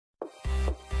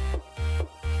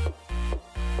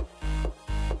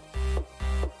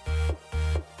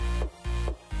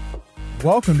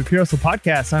Welcome to Pure Hustle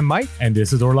Podcast. I'm Mike. And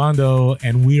this is Orlando.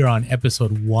 And we are on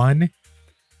episode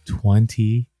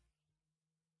 120.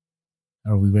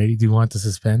 Are we ready? Do you want the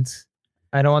suspense?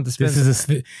 I don't want the suspense.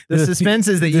 The suspense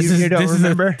is that you don't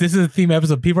remember. This is a theme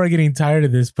episode. People are getting tired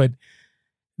of this, but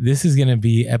this is going to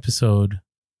be episode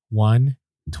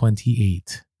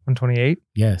 128. 128?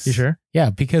 Yes. You sure? Yeah,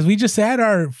 because we just had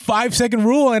our 5-second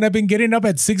rule and I've been getting up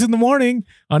at 6 a.m.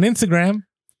 on Instagram.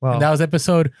 Well, and that was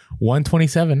episode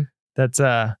 127. That's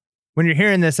when you're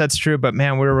hearing this, that's true. But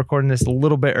man, we're recording this a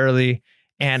little bit early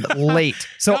and late.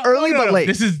 So early but late.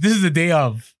 This is the day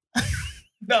of.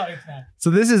 No, it's not. So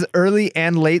this is early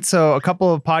and late. So a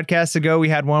couple of podcasts ago, we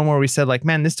had one where we said like,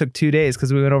 man, this took 2 days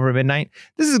because we went over at midnight.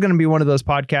 This is going to be one of those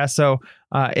podcasts. So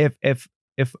if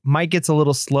Mike gets a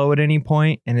little slow at any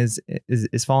point and is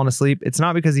falling asleep, it's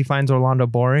not because he finds Orlando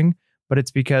boring, but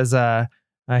it's because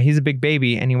he's a big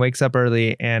baby and he wakes up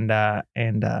early and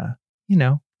you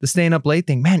know, the staying up late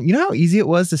thing. Man, you know how easy it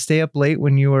was to stay up late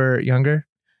when you were younger?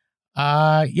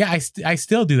 Yeah, I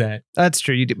still do that. That's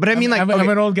true. You do. But I mean, like, I'm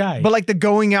an old guy. But like the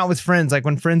going out with friends, like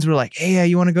when friends were like, hey,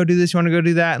 you want to go do this? You want to go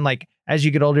do that? And like, as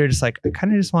you get older, you're just like, I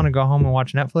kind of just want to go home and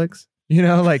watch Netflix. You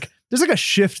know, like there's like a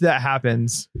shift that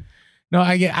happens. No,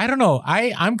 I don't know.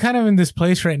 I'm kind of in this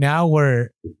place right now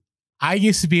where I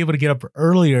used to be able to get up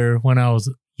earlier when I was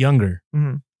younger.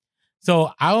 Mm-hmm.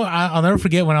 So I'll never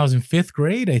forget when I was in 5th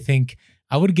grade, I think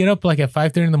I would get up like at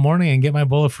 5:30 in the morning and get my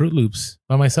bowl of Fruit Loops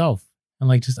by myself. And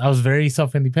like, I was very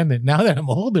self-independent. Now that I'm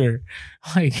older,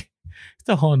 like it's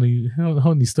a whole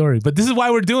new story. But this is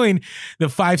why we're doing the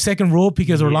 5-second rule,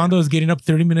 because Orlando is getting up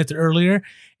 30 minutes earlier.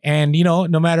 And you know,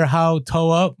 no matter how toe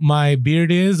up my beard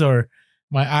is or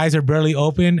my eyes are barely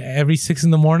open, every 6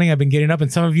 in the morning I've been getting up,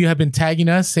 and some of you have been tagging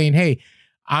us saying, hey,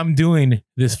 I'm doing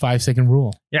this 5-second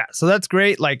rule. Yeah, so that's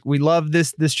great. Like, we love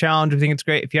this challenge. We think it's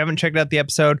great. If you haven't checked out the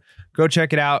episode, go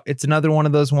check it out. It's another one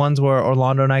of those ones where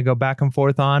Orlando and I go back and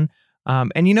forth on.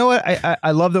 And you know what?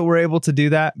 I love that we're able to do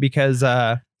that because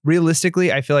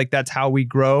realistically, I feel like that's how we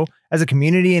grow as a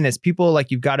community and as people. Like,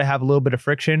 you've got to have a little bit of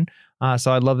friction.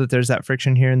 So I love that there's that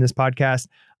friction here in this podcast.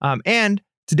 And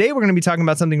today we're going to be talking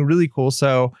about something really cool.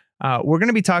 So we're going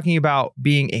to be talking about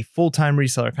being a full-time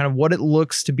reseller, kind of what it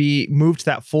looks to be moved to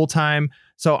that full-time.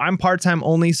 So I'm part-time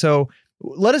only. So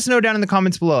let us know down in the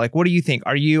comments below, like, what do you think?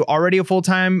 Are you already a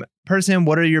full-time person?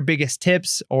 What are your biggest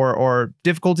tips or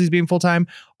difficulties being full-time?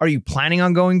 Are you planning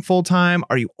on going full-time?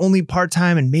 Are you only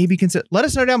part-time and maybe consider? Let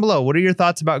us know down below. What are your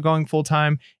thoughts about going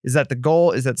full-time? Is that the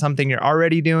goal? Is that something you're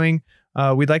already doing?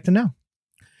 We'd like to know.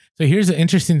 So here's the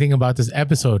interesting thing about this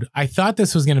episode. I thought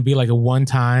this was going to be like a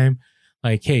one-time,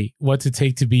 like, hey, what's it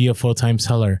take to be a full-time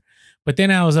seller? But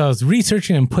then I was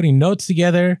researching and putting notes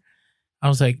together. I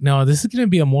was like, no, this is going to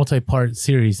be a multi-part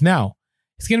series. Now,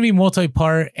 it's going to be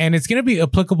multi-part and it's going to be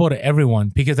applicable to everyone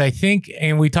because I think,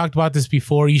 and we talked about this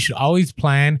before, you should always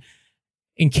plan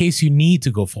in case you need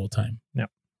to go full-time. Yeah.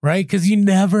 Right? Because you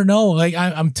never know. Like,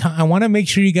 I want to make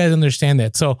sure you guys understand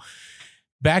that. So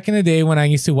back in the day when I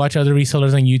used to watch other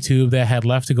resellers on YouTube that had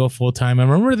left to go full-time, I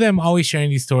remember them always sharing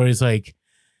these stories like,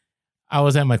 I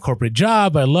was at my corporate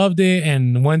job. I loved it.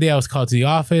 And one day I was called to the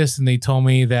office and they told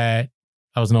me that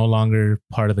I was no longer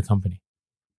part of the company.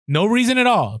 No reason at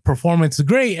all. Performance was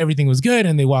great. Everything was good.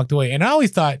 And they walked away. And I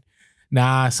always thought,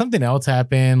 nah, something else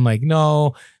happened. Like,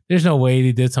 no, there's no way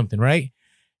they did something, right?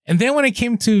 And then when it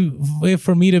came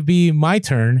for me to be my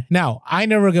turn, now I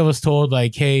never was told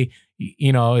like, hey,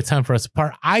 you know, it's time for us to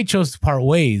part. I chose to part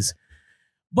ways.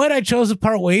 But I chose to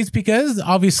part ways because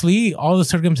obviously all the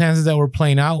circumstances that were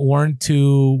playing out weren't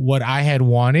to what I had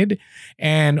wanted.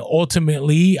 And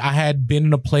ultimately, I had been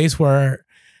in a place where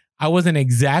I wasn't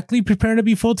exactly prepared to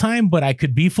be full-time, but I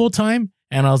could be full-time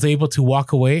and I was able to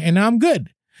walk away and now I'm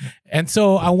good. And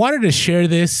so I wanted to share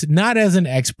this, not as an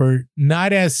expert,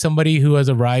 not as somebody who has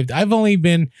arrived. I've only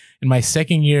been in my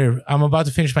 2nd year. I'm about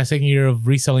to finish my 2nd year of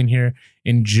reselling here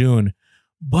in June.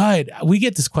 But we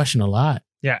get this question a lot.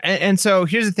 Yeah. And so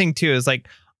here's the thing too, is like,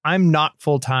 I'm not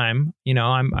full time, you know,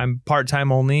 I'm part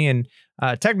time only. And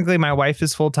technically my wife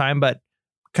is full time, but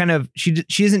kind of she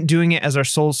isn't doing it as our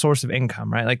sole source of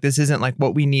income, right? Like this isn't like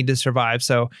what we need to survive.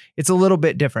 So it's a little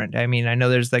bit different. I mean, I know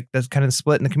there's like this kind of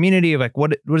split in the community of like,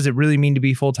 what does it really mean to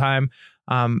be full time?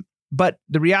 But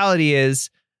the reality is,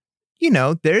 you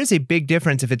know, there is a big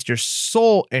difference if it's your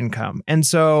sole income. And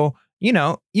so, you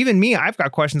know, even me, I've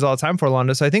got questions all the time for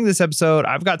Orlando. So I think this episode,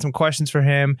 I've got some questions for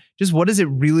him. Just what does it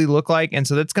really look like? And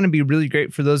so that's going to be really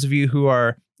great for those of you who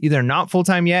are either not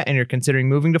full-time yet and you're considering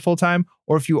moving to full-time,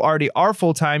 or if you already are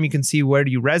full-time, you can see where do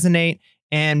you resonate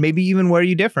and maybe even where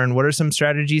you differ and what are some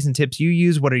strategies and tips you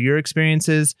use? What are your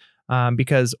experiences?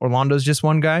 because Orlando's just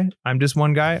one guy. I'm just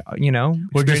one guy.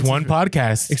 We're just one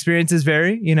podcast. Experiences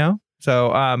vary.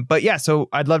 So, but yeah. So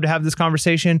I'd love to have this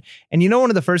conversation. And one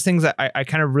of the first things that I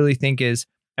kind of really think is,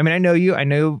 I know you. I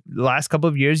know the last couple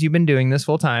of years you've been doing this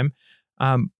full time.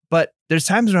 But there's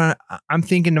times when I'm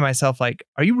thinking to myself, like,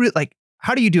 are you like,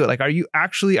 how do you do it? Like, are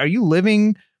you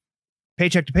living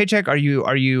paycheck to paycheck? Are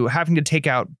you having to take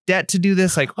out debt to do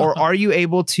this? Like, or are you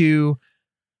able to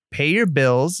pay your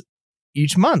bills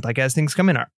each month? Like, as things come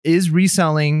in, is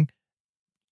reselling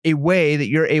a way that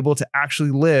you're able to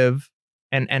actually live?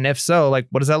 And if so, like,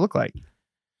 what does that look like?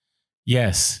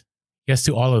 Yes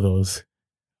to all of those.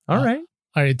 All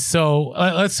right. So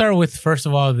let's start with, first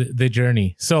of all, the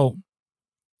journey. So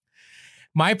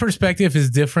my perspective is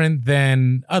different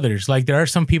than others. Like, there are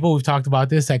some people, we've talked about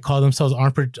this, that call themselves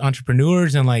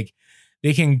entrepreneurs, and like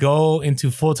they can go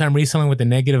into full-time reselling with a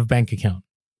negative bank account.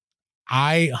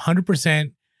 I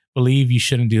 100% believe you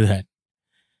shouldn't do that.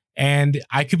 And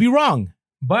I could be wrong,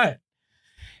 but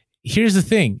here's the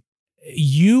thing.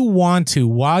 You want to,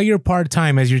 while you're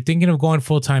part-time, as you're thinking of going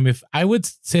full-time, if I would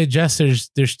suggest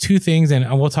there's two things, and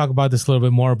we'll talk about this a little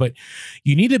bit more, but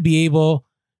you need to be able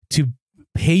to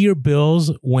pay your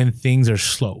bills when things are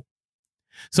slow.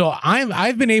 So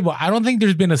I've been able, I don't think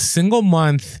there's been a single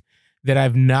month that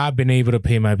I've not been able to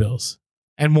pay my bills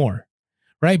and more,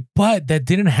 right? But that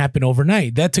didn't happen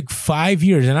overnight. That took 5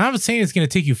 years. And I'm saying it's going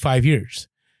to take you 5 years,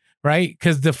 right?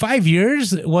 Because the 5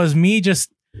 years was me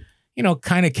just,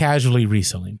 kind of casually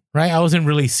reselling, right? I wasn't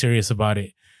really serious about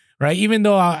it, right? Even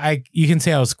though you can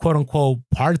say I was quote unquote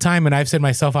part-time, and I've said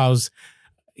myself I was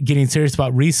getting serious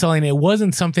about reselling. It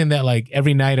wasn't something that like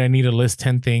every night I need to list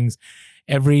 10 things.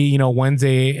 Every,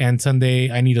 Wednesday and Sunday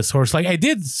I need a source. Like, I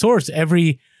did source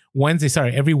every Wednesday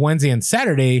and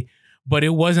Saturday, but it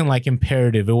wasn't like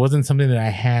imperative. It wasn't something that I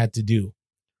had to do.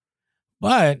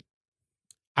 But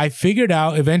I figured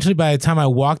out eventually, by the time I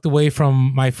walked away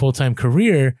from my full-time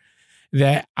career,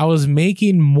 that I was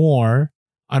making more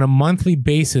on a monthly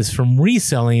basis from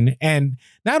reselling, and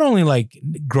not only like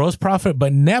gross profit,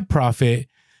 but net profit,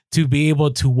 to be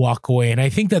able to walk away. And I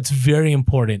think that's very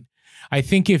important. I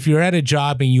think if you're at a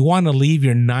job and you want to leave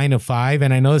your 9 to 5,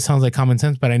 and I know this sounds like common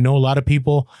sense, but I know a lot of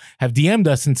people have DM'd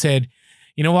us and said,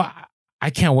 you know what? I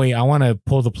can't wait. I want to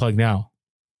pull the plug now.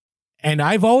 And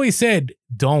I've always said,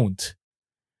 don't,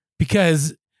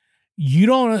 because you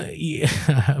don't,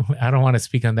 I don't want to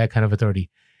speak on that kind of authority.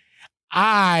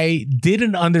 I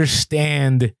didn't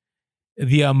understand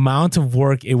the amount of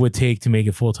work it would take to make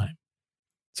it full time.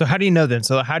 So how do you know then?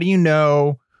 So how do you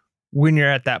know when you're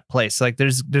at that place? Like,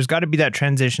 there's got to be that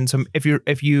transition. So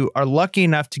if you are lucky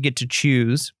enough to get to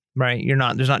choose, right? There's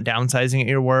not downsizing at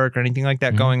your work or anything like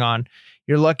that going on.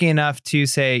 You're lucky enough to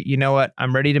say, you know what,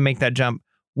 I'm ready to make that jump.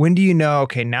 When do you know,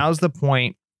 okay, now's the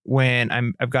point when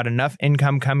I've got enough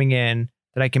income coming in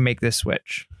that I can make this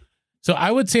switch? So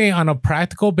I would say, on a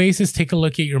practical basis, take a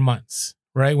look at your months,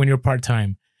 right? When you're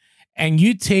part-time, and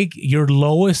you take your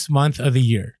lowest month of the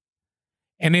year.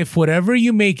 And if whatever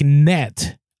you make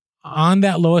net on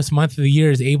that lowest month of the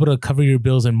year is able to cover your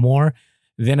bills and more,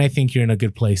 then I think you're in a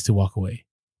good place to walk away,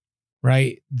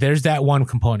 right? There's that one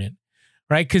component,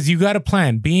 right? Because you got to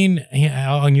plan.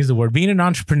 I'll use the word, being an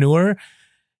entrepreneur,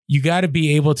 you got to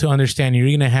be able to understand you're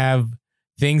going to have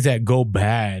things that go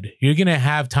bad. You're going to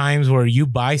have times where you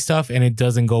buy stuff and it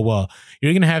doesn't go well.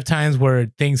 You're going to have times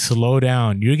where things slow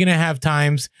down. You're going to have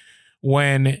times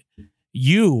when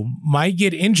you might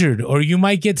get injured or you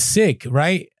might get sick,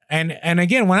 right? And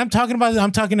again, when I'm talking about this,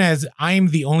 I'm talking as I'm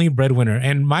the only breadwinner,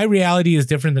 and my reality is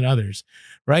different than others,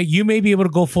 right? You may be able to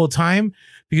go full time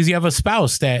because you have a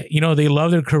spouse that, they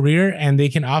love their career and they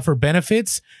can offer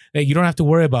benefits that you don't have to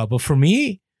worry about. But for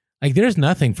me, like, there's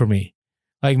nothing for me.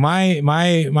 Like, my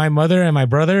mother and my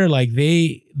brother, like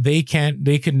they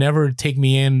could never take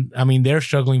me in. I mean, they're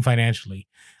struggling financially.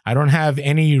 I don't have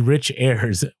any rich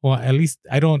heirs. Well, at least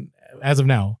I don't as of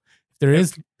now. If there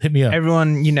is, hit me up.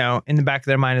 Everyone, in the back of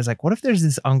their mind is like, what if there's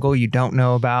this uncle you don't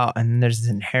know about and there's this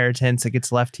inheritance that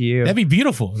gets left to you? That'd be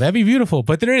beautiful.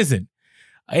 But there isn't.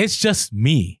 It's just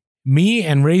me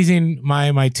and raising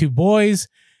my two boys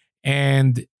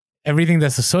and everything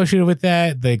that's associated with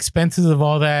that, the expenses of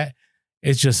all that.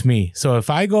 It's just me. So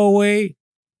if I go away,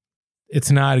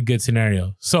 it's not a good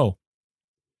scenario. So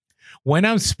when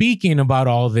I'm speaking about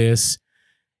all this,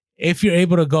 if you're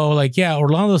able to go like, yeah,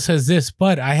 Orlando says this,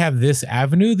 but I have this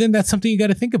avenue, then that's something you got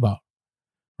to think about,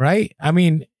 right? I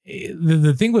mean,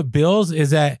 the thing with bills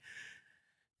is that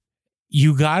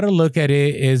you got to look at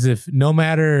it as if no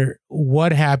matter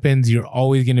what happens, you're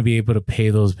always going to be able to pay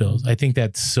those bills. I think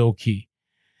that's so key.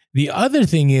 The other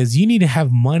thing is you need to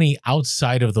have money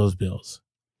outside of those bills,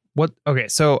 Okay,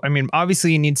 so I mean,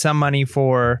 obviously you need some money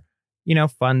for,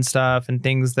 fun stuff and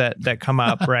things that come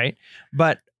up, right?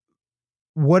 But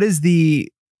what's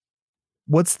the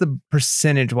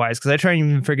percentage wise? Because I try and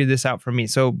even figure this out for me.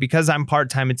 So because I'm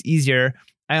part-time, it's easier.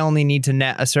 I only need to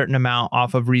net a certain amount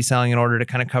off of reselling in order to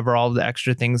kind of cover all of the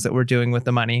extra things that we're doing with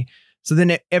the money. So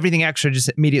then everything extra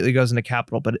just immediately goes into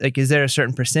capital. But like, is there a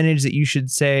certain percentage that you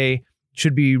should say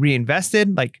should be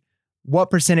reinvested? Like what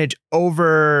percentage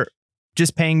over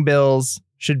just paying bills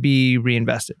should be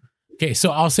reinvested? Okay,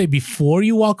 so I'll say before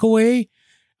you walk away,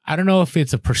 I don't know if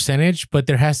it's a percentage, but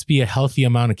there has to be a healthy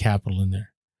amount of capital in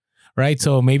there, right?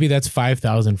 So maybe that's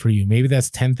 5,000 for you. Maybe that's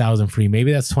 10,000 for you.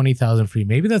 Maybe that's 20,000 for you.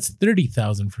 Maybe that's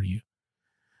 30,000 for you,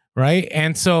 right?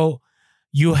 And so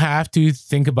you have to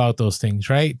think about those things,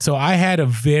 right? So I had a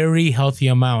very healthy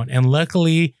amount, and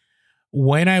luckily,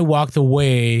 when I walked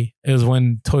away, it was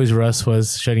when Toys R Us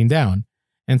was shutting down,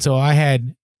 and so I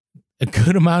had a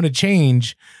good amount of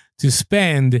change to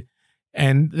spend.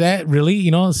 And that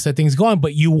really, set things going.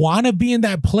 But you want to be in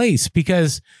that place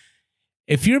because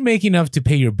if you're making enough to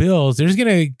pay your bills, there's going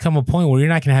to come a point where you're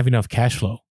not going to have enough cash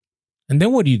flow. And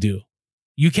then what do?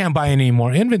 You can't buy any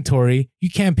more inventory. You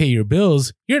can't pay your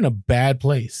bills. You're in a bad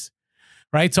place,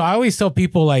 right? So I always tell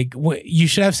people like, you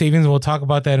should have savings. We'll talk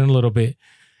about that in a little bit.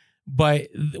 But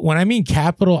when I mean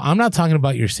capital, I'm not talking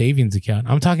about your savings account.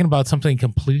 I'm talking about something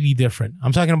completely different.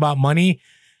 I'm talking about money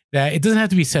that it doesn't have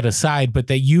to be set aside, but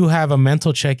that you have a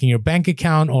mental check in your bank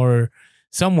account or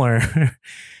somewhere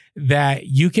that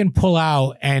you can pull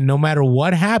out, and no matter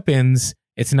what happens,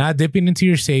 it's not dipping into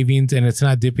your savings and it's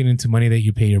not dipping into money that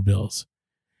you pay your bills.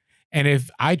 And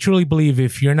I truly believe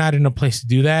if you're not in a place to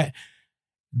do that,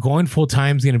 going full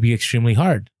time is going to be extremely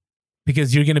hard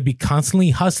because you're going to be constantly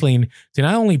hustling to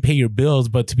not only pay your bills,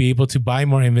 but to be able to buy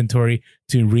more inventory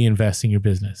to reinvest in your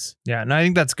business. Yeah, no, I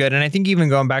think that's good. And I think even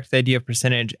going back to the idea of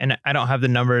percentage, and I don't have the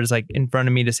numbers like in front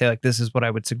of me to say like, this is what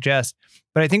I would suggest.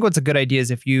 But I think what's a good idea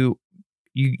is if you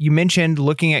mentioned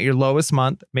looking at your lowest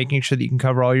month, making sure that you can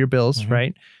cover all your bills,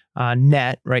 right?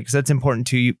 Net, right? Because that's important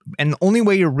to you. And the only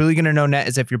way you're really going to know net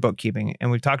is if you're bookkeeping.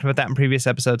 And we've talked about that in previous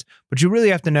episodes, but you really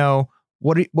have to know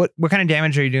what kind of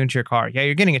damage are you doing to your car? Yeah,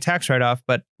 you're getting a tax write-off,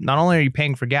 but not only are you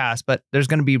paying for gas, but there's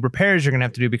going to be repairs you're going to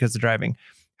have to do because of driving.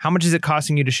 How much is it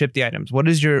costing you to ship the items? What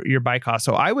is your buy cost?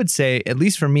 So I would say, at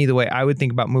least for me, the way I would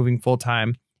think about moving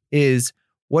full-time is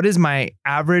what is my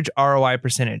average ROI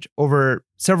percentage over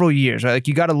several years, right? Like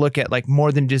you got to look at like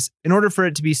more than just, in order for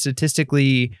it to be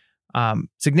statistically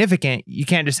significant, you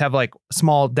can't just have like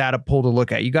small data pool to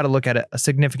look at. You got to look at a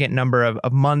significant number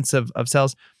of months of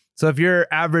sales. So if your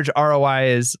average ROI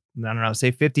is, I don't know,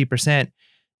 say 50%,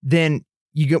 then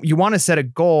you want to set a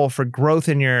goal for growth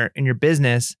in your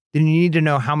business. Then you need to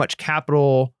know how much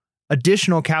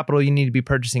additional capital you need to be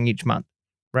purchasing each month,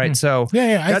 right? So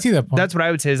yeah, I see that point. That's what I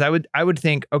would say is I would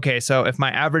think, okay, so if my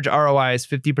average ROI is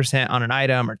 50% on an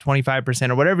item or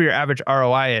 25% or whatever your average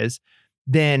ROI is,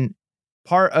 then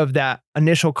part of that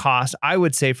initial cost, I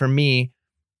would say for me,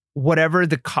 whatever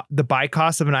the buy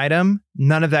cost of an item,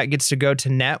 none of that gets to go to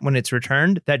net when it's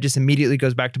returned. That just immediately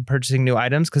goes back to purchasing new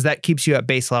items because that keeps you at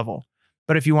base level.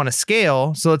 But if you want to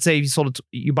scale, so let's say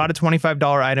you bought a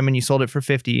 $25 item and you sold it for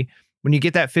 $50. When you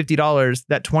get that $50,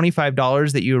 that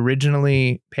 $25 that you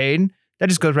originally paid, that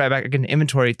just goes right back into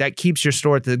inventory. That keeps your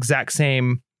store at the exact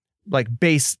same like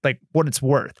base, like what it's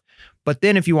worth. But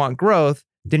then if you want growth,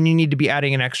 then you need to be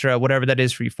adding an extra, whatever that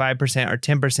is for you, 5% or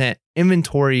 10%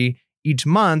 inventory each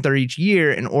month or each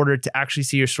year in order to actually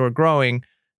see your store growing,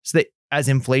 so that as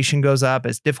inflation goes up,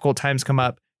 as difficult times come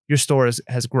up, your store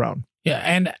has grown. Yeah.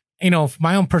 And,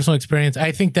 my own personal experience,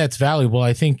 I think that's valuable.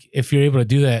 I think if you're able to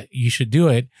do that, you should do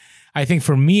it. I think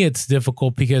for me, it's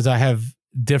difficult because I have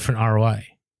different ROI,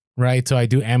 right? So I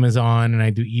do Amazon and I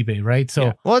do eBay, right? So,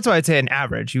 yeah. Well, that's why I'd say an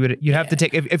average. You have to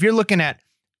take, if you're looking at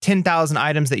 10,000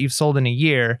 items that you've sold in a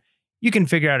year, you can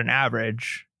figure out an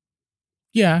average.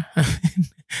 Yeah.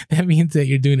 That means that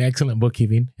you're doing excellent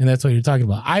bookkeeping, and that's what you're talking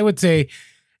about. I would say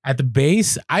at the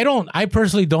base, I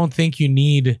personally don't think you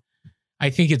need,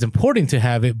 I think it's important to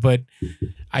have it, but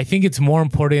I think it's more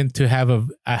important to have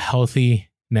a healthy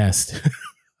nest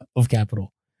of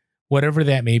capital, whatever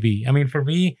that may be. I mean, for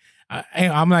me,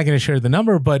 I'm not going to share the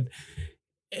number, but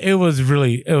it was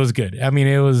good. I mean,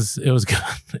 it was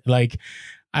good. Like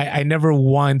I never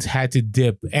once had to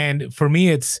dip. And for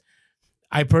me,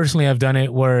 I personally have done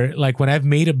it where like when I've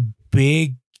made a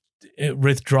big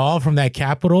withdrawal from that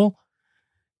capital,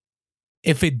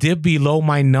 if it dipped below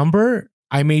my number,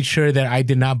 I made sure that I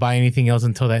did not buy anything else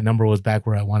until that number was back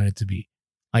where I wanted it to be.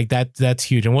 Like that's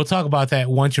huge. And we'll talk about that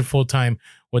once you're full time.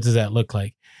 What does that look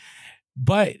like?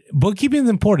 But bookkeeping is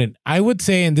important. I would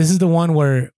say, and this is the one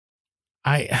where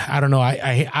I don't know.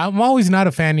 I'm always not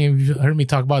a fan. You've heard me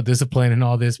talk about discipline and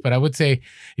all this, but I would say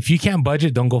if you can't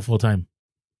budget, don't go full time.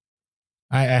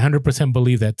 I 100%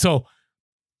 believe that. So,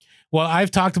 well,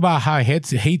 I've talked about how I hate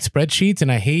spreadsheets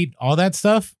and I hate all that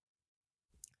stuff.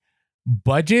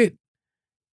 Budget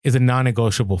is a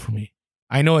non-negotiable for me.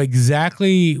 I know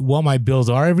exactly what my bills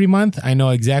are every month. I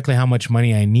know exactly how much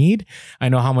money I need. I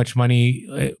know how much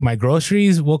money my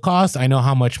groceries will cost. I know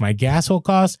how much my gas will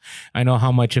cost. I know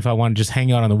how much if I want to just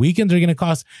hang out on the weekends are going to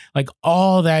cost. Like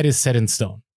all that is set in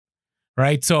stone,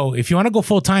 right? So if you want to go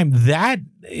full time, that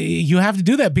you have to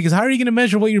do that because how are you going to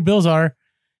measure what your bills are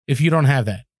if you don't have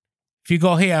that? If you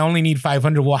go, hey, I only need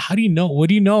 500. Well, how do you know? What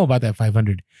do you know about that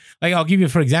 500? Like I'll give you,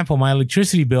 for example, my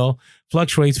electricity bill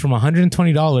fluctuates from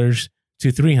 $120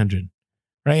 to 300,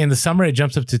 right? In the summer, it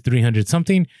jumps up to 300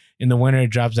 something. In the winter, it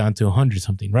drops down to 100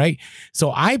 something, right? So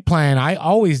I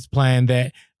always plan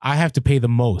that I have to pay the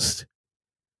most.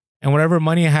 And whatever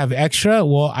money I have extra,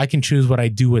 well, I can choose what I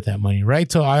do with that money,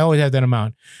 right? So I always have that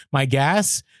amount. My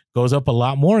gas goes up a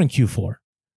lot more in Q4,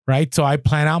 right? So I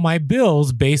plan out my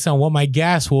bills based on what my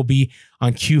gas will be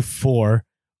on Q4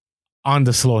 on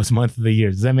the slowest month of the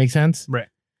year. Does that make sense? Right.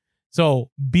 So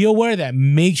be aware of that.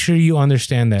 Make sure you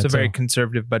understand that. It's a very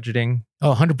conservative budgeting.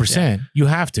 Oh, 100%. Yeah. You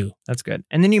have to. That's good.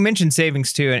 And then you mentioned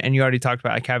savings too. And you already talked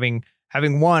about like having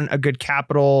one, a good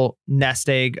capital nest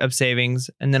egg of savings.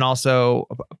 And then also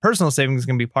personal savings is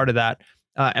going to be part of that.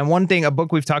 And one thing, a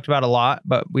book we've talked about a lot,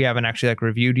 but we haven't actually like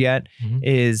reviewed yet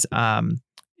is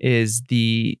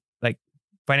the like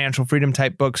financial freedom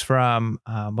type books from,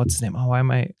 what's his name? Oh, why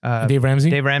am I? Dave Ramsey.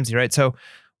 Dave Ramsey, right? So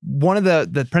one of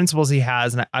the principles he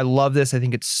has, and I love this, I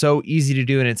think it's so easy to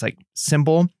do and it's like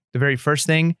simple. The very first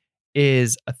thing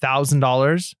is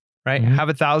 $1,000, right? Have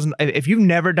 1,000. If you've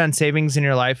never done savings in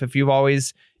your life, if you've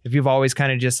always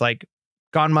kind of just like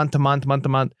gone month to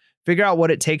month, figure out what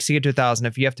it takes to get to 1,000.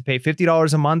 If you have to pay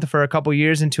 $50 a month for a couple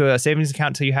years into a savings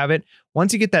account until you have it,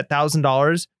 once you get that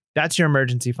 $1,000, that's your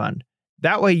emergency fund.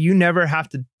 That way you never have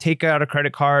to take out a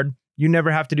credit card. You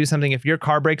never have to do something. If your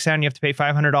car breaks down, you have to pay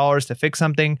 $500 to fix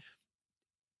something.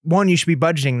 One, you should be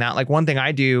budgeting that. Like one thing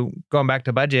I do, going back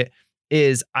to budget,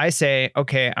 is I say,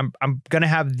 okay, I'm going to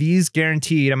have these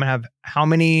guaranteed. I'm going to have how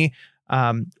many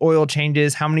oil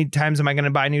changes, how many times am I going to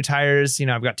buy new tires? You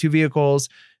know, I've got 2 vehicles.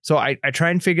 So I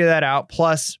try and figure that out,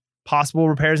 plus possible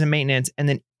repairs and maintenance. And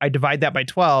then I divide that by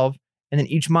 12. And then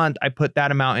each month I put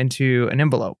that amount into an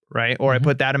envelope, right? Or I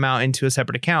put that amount into a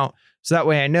separate account. So that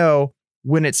way I know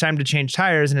when it's time to change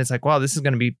tires and it's like, wow, this is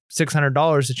going to be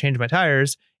 $600 to change my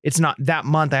tires. It's not that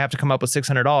month I have to come up with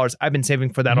 $600. I've been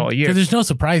saving for that all year. Because there's no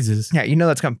surprises. Yeah, you know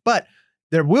that's coming. But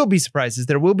there will be surprises.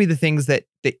 There will be the things that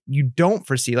you don't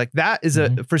foresee. Like that is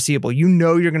a foreseeable. You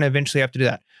know you're going to eventually have to do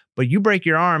that. But you break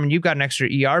your arm and you've got an extra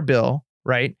ER bill,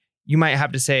 right? You might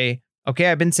have to say,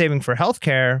 okay, I've been saving for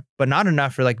healthcare, but not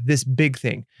enough for like this big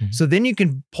thing. So then you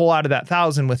can pull out of that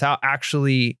 1,000 without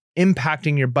actually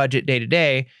impacting your budget day to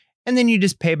day. And then you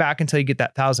just pay back until you get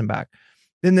that 1,000 back.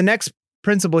 Then the next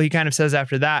principle he kind of says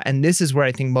after that, and this is where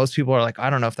I think most people are like, I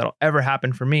don't know if that'll ever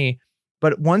happen for me.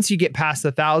 But once you get past the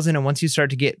 1,000 and once you start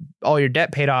to get all your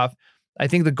debt paid off, I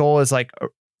think the goal is like,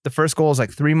 the first goal is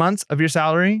like 3 months of your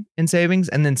salary in savings,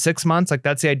 and then 6 months. Like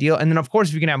that's the ideal. And then of course,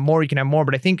 if you can have more, you can have more.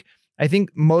 But I think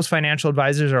most financial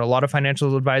advisors, or a lot of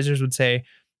financial advisors, would say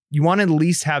you want to at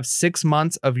least have 6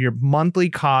 months of your monthly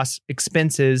costs,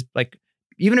 expenses, like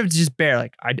even if it's just bare,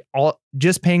 like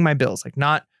just paying my bills, like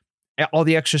not all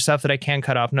the extra stuff that I can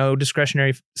cut off, no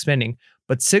discretionary spending,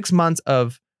 but 6 months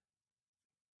of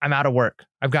I'm out of work,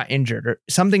 I've got injured, or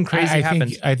something crazy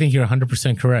happens. I think you're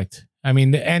 100% correct. I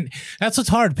mean, and that's what's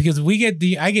hard because I get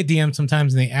DMs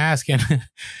sometimes and they ask, and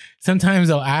sometimes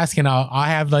they'll ask and I'll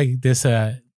have like this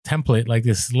template, like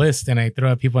this list, and I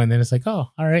throw at people and then it's like, oh,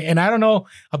 all right. And I don't know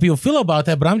how people feel about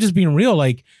that, but I'm just being real.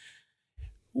 Like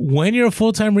when you're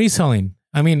full-time reselling,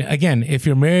 I mean, again, if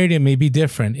you're married, it may be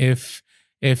different. If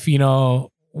you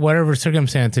know, whatever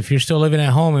circumstance, if you're still living at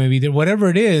home, maybe whatever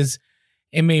it is,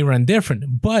 it may run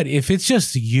different. But if it's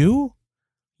just you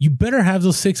better have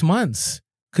those 6 months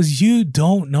because you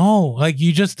don't know. Like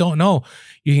you just don't know.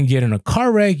 You can get in a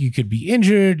car wreck. You could be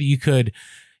injured. You could,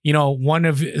 you know,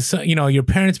 your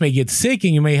parents may get sick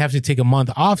and you may have to take a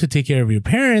month off to take care of your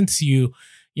parents. You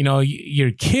know,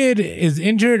 your kid is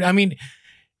injured. I mean,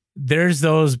 there's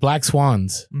those black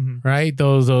swans, right?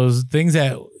 Those things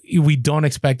that we don't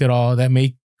expect at all that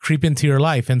may creep into your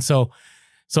life. And so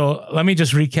let me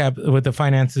just recap with the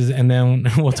finances and then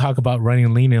we'll talk about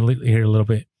running lean here a little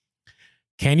bit.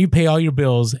 Can you pay all your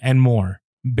bills and more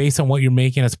based on what you're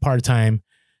making as part-time,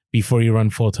 before you run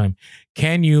full time?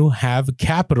 Can you have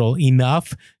capital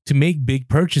enough to make big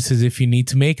purchases if you need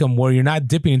to make them, where you're not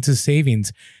dipping into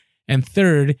savings? And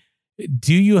third,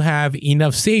 do you have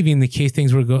enough saving in case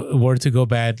things were to go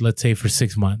bad, let's say for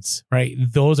 6 months, right?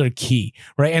 Those are key,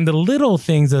 right? And the little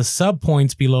things, the sub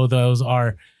points below those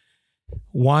are,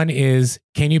 one is,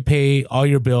 can you pay all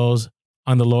your bills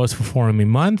on the lowest performing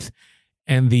month?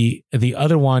 And the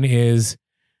other one is,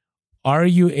 are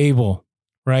you able,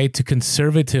 right, to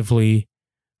conservatively,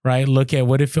 right, look at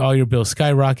what if all your bills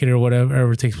skyrocket or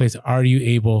whatever takes place? Are you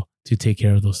able to take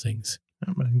care of those things?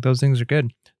 I think those things are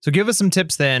good. So give us some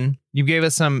tips then. You gave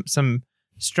us some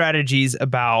strategies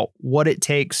about what it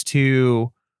takes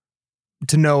to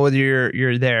know whether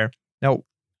you're there. Now,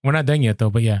 we're not done yet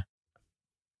though, but yeah.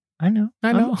 I know.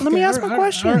 Okay, let me ask my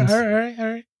questions. All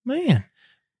right. Man,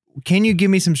 can you give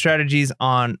me some strategies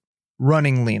on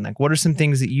running lean? Like, what are some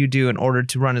things that you do in order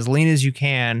to run as lean as you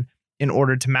can in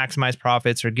order to maximize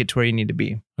profits or get to where you need to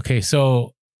be? Okay,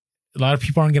 so a lot of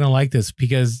people aren't going to like this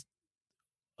because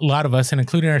a lot of us, and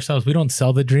including ourselves, we don't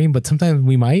sell the dream, but sometimes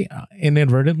we might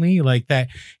inadvertently, like that,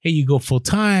 hey, you go full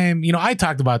time. You know, I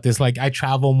talked about this, like I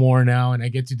travel more now and I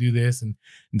get to do this and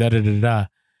da-da-da-da.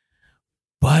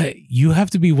 But you have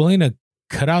to be willing to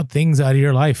cut out things out of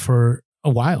your life for a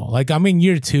while. Like I'm in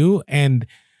year 2 and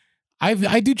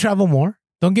I do travel more.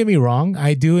 Don't get me wrong.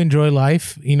 I do enjoy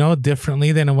life, you know,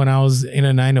 differently than when I was in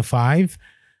a 9 to 5.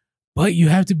 But you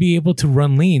have to be able to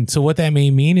run lean. So what that may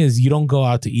mean is you don't go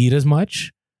out to eat as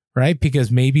much, right? Because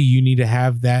maybe you need to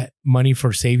have that money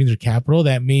for savings or capital.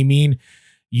 That may mean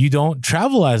you don't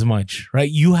travel as much, right?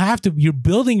 You're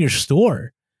building your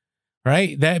store,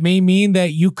 right? That may mean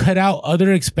that you cut out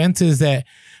other expenses that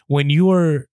when you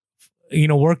were, you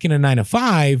know, working a 9 to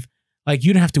 5, like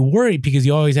you didn't have to worry because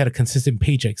you always had a consistent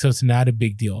paycheck. So it's not a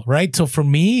big deal, right? So for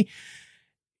me,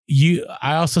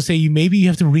 I also say maybe you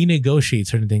have to renegotiate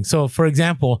certain things. So for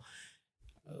example,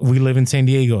 we live in San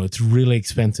Diego. It's really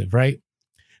expensive, right?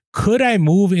 Could I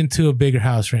move into a bigger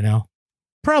house right now?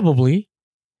 Probably.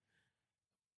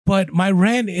 But my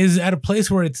rent is at a place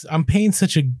where I'm paying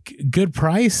such a good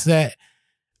price that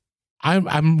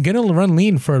I'm going to run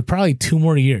lean for probably 2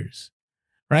 more years,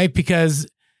 right? Because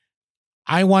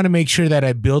I want to make sure that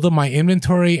I build up my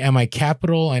inventory and my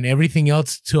capital and everything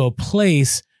else to a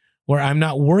place where I'm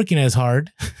not working as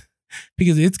hard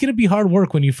because it's going to be hard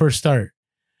work when you first start,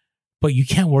 but you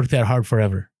can't work that hard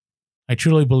forever. I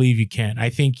truly believe you can. I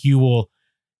think you will.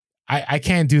 I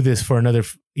can't do this for another,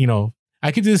 you know,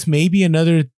 I could do this maybe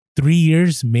another 3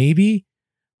 years, maybe,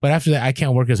 but after that, I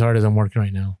can't work as hard as I'm working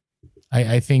right now.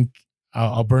 I think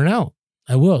I'll burn out.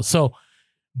 I will. So,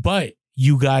 but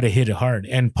you got to hit it hard.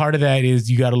 And part of that is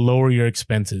you got to lower your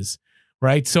expenses,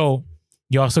 right? So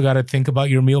you also got to think about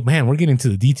your meal. Man, we're getting to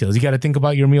the details. You got to think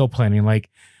about your meal planning. Like,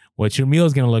 what's your meal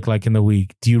is going to look like in the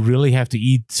week? Do you really have to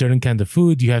eat certain kinds of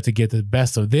food? Do you have to get the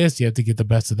best of this? Do you have to get the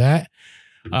best of that?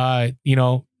 You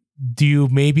know, do you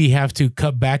maybe have to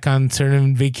cut back on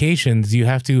certain vacations? Do you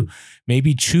have to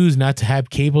maybe choose not to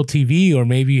have cable TV? Or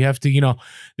maybe you have to, you know,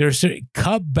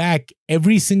 cut back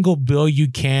every single bill you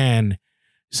can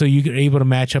so you're able to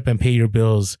match up and pay your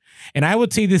bills. And I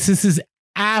would say this is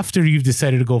after you've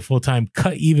decided to go full time,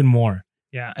 cut even more.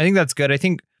 Yeah, I think that's good. I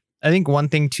think one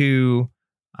thing to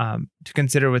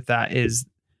consider with that is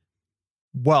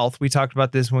wealth. We talked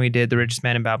about this when we did The Richest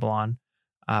Man in Babylon.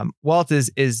 Wealth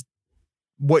is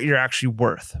what you're actually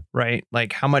worth, right?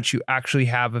 Like how much you actually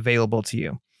have available to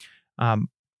you. But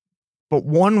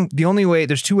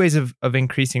there's 2 ways of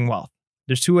increasing wealth.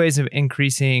 There's 2 ways of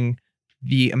increasing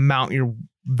the amount you're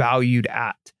valued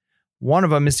at. One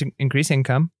of them is to increase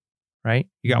income, right?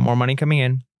 You got more money coming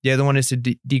in. The other one is to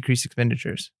decrease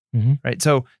expenditures, right?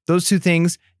 So those 2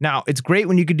 things. Now, it's great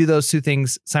when you could do those 2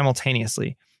 things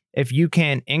simultaneously. If you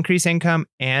can increase income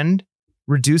and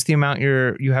reduce the amount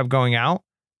you have going out,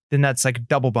 then that's like a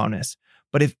double bonus.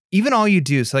 But if even all you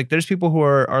do, so like there's people who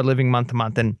are living month to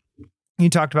month, and you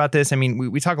talked about this. I mean,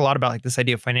 we talk a lot about like this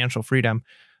idea of financial freedom.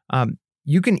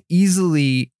 You can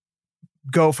easily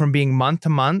go from being month to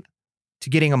month to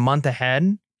getting a month ahead.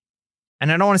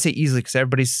 And I don't want to say easily because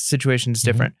everybody's situation is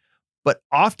different, but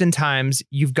oftentimes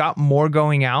you've got more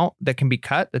going out that can be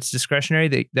cut. That's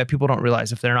discretionary that people don't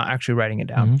realize if they're not actually writing it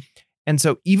down. And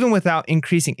so even without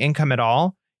increasing income at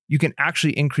all, you can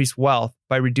actually increase wealth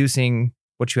by reducing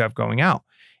what you have going out.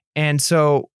 And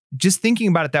so just thinking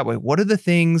about it that way, what are the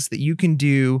things that you can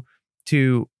do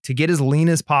to get as lean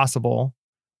as possible?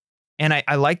 And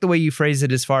I like the way you phrase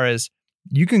it as far as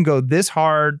you can go this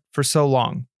hard for so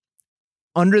long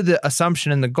under the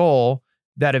assumption and the goal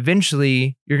that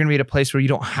eventually you're going to be at a place where you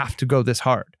don't have to go this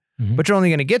hard, but you're only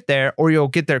going to get there, or you'll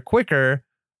get there quicker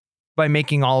by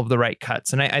making all of the right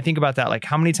cuts. And I think about that, like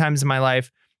how many times in my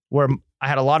life where I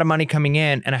had a lot of money coming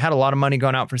in and I had a lot of money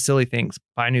going out for silly things,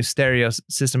 buy a new stereo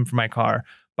system for my car,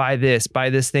 buy this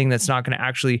thing that's not going to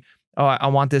actually, oh, I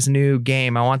want this new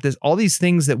game. I want this, all these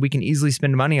things that we can easily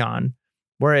spend money on,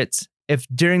 where it's, if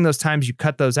during those times you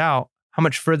cut those out, how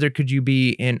much further could you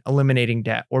be in eliminating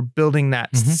debt or building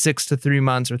that 6 to 3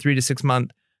 months or 3 to 6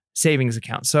 month savings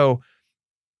account? So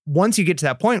once you get to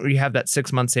that point where you have that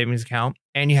 6 month savings account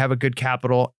and you have a good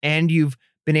capital and you've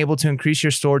been able to increase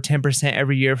your store 10%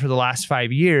 every year for the last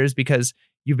 5 years because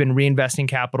you've been reinvesting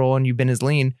capital and you've been as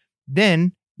lean,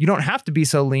 then you don't have to be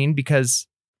so lean, because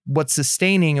what's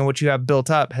sustaining and what you have built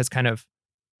up has kind of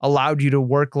allowed you to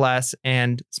work less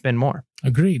and spend more.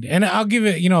 Agreed. And I'll give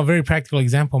it, a very practical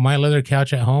example. My leather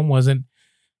couch at home wasn't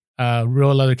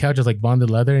real leather couch. It was like bonded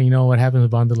leather. And you know what happens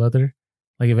with bonded letter?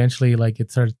 Like eventually, like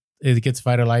it gets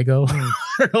vitiligo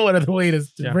or whatever way to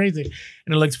phrase it.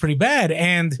 And it looks pretty bad.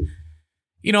 And,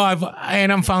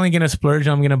 I'm finally going to splurge.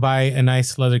 I'm going to buy a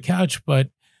nice leather couch,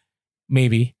 but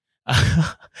maybe.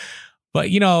 But,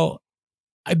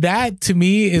 that to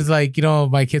me is like,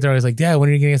 my kids are always like, Dad, when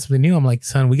are you going to get something new? I'm like,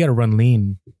 son, we got to run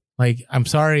lean. Like, I'm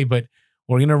sorry, but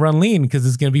we're going to run lean because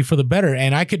it's going to be for the better.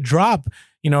 And I could drop,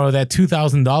 that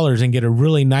 $2,000 and get a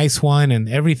really nice one and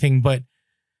everything, but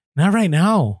not right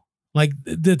now. Like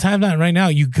the time's not right now.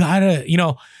 You gotta,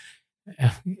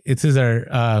 it's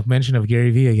our mention of Gary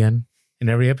Vee again in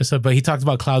every episode, but he talks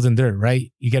about clouds and dirt,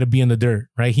 right? You got to be in the dirt,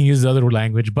 right? He uses other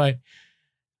language, but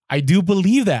I do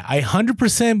believe that. I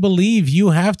 100% believe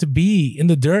you have to be in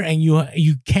the dirt, and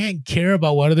you can't care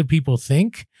about what other people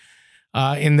think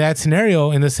in that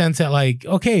scenario, in the sense that, like,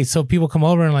 okay, so people come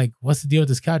over and like, what's the deal with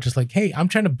this couch? It's like, hey, I'm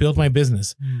trying to build my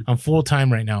business. I'm full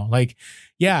time right now. Like,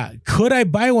 yeah, could I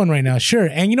buy one right now? Sure.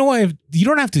 And you know what? If, you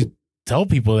don't have to tell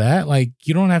people that. Like,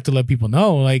 you don't have to let people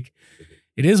know. Like,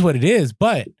 it is what it is.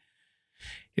 But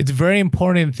it's very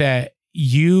important that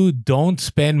you don't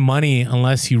spend money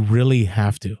unless you really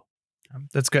have to.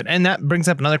 That's good. And that brings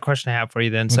up another question I have for you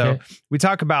then. So we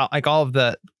talk about like all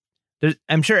of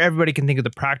I'm sure everybody can think of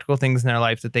the practical things in their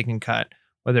life that they can cut,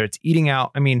 whether it's eating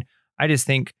out. I mean, I just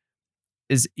think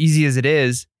as easy as it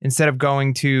is, instead of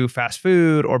going to fast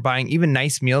food or buying even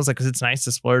nice meals, like, cause it's nice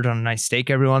to splurge on a nice steak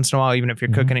every once in a while, even if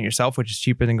you're cooking it yourself, which is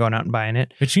cheaper than going out and buying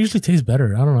it. It usually tastes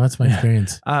better. I don't know. That's my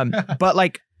experience. But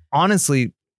like,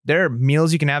 honestly, there are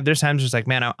meals you can have. There's times it's like,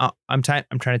 man, I'm trying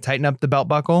to tighten up the belt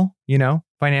buckle,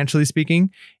 financially speaking.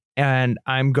 And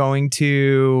I'm going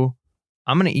to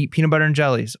eat peanut butter and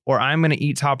jellies, or I'm going to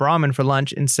eat Top Ramen for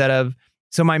lunch instead of,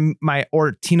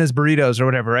 or Tina's burritos or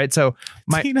whatever. Right. So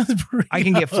Tina's burritos. I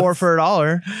can get 4 for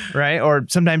 $1, right? Or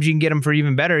sometimes you can get them for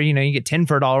even better. You get 10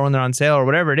 for $1 when they're on sale or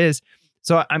whatever it is.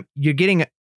 So you're getting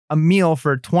a meal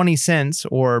for 20 cents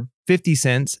or 50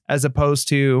 cents, as opposed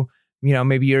to,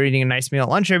 maybe you're eating a nice meal at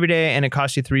lunch every day and it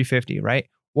costs you $3.50, right?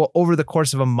 Well, over the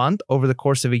course of a month, over the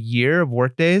course of a year of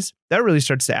work days, that really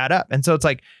starts to add up. And so it's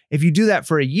like, if you do that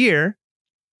for a year,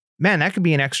 man, that could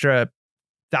be an extra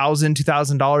 $1,000,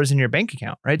 $2,000 in your bank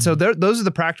account, right? So those are the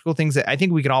practical things that I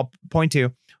think we can all point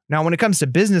to. Now, when it comes to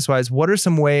business wise, what are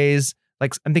some ways,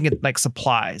 like I'm thinking like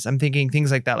supplies, I'm thinking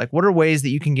things like that. Like, what are ways that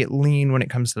you can get lean when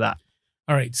it comes to that?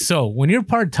 All right. So when you're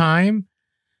part-time,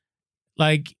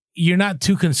 like, you're not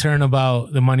too concerned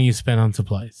about the money you spend on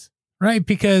supplies, right?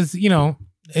 Because,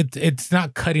 it's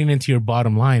not cutting into your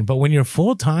bottom line. But when you're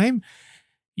full-time,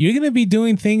 you're going to be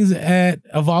doing things at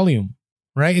a volume,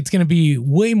 right? It's going to be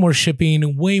way more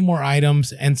shipping, way more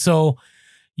items. And so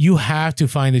you have to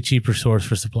find a cheaper source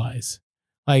for supplies.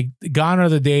 Like, gone are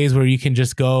the days where you can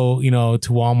just go, to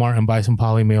Walmart and buy some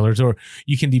poly mailers, or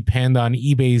you can depend on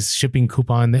eBay's shipping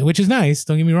coupon, which is nice.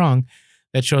 Don't get me wrong.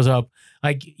 That shows up.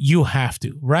 Like, you have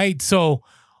to, right? So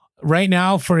right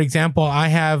now, for example, I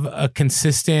have a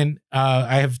consistent,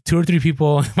 I have 2 or 3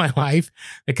 people in my life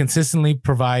that consistently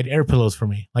provide air pillows for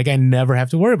me. Like, I never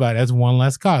have to worry about it. That's one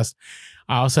less cost.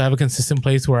 I also have a consistent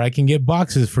place where I can get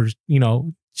boxes for,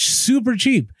 super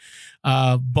cheap.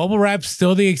 Bubble wrap's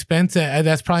still the expense.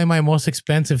 That's probably my most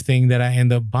expensive thing that I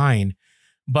end up buying.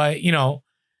 But,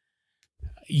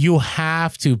 you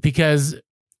have to, because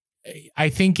I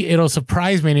think it'll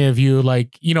surprise many of you.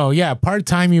 Like,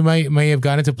 part-time, you may have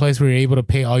gotten to a place where you're able to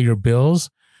pay all your bills.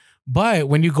 But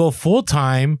when you go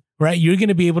full-time, right, you're going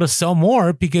to be able to sell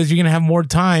more because you're going to have more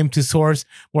time to source,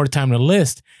 more time to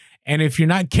list. And if you're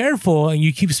not careful and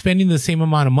you keep spending the same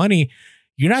amount of money,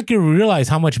 you're not going to realize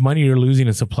how much money you're losing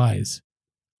in supplies.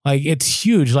 Like, it's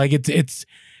huge. Like, it's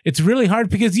really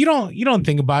hard because you don't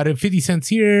think about it. 50 cents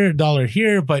here, $1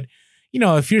 here, but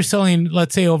if you're selling,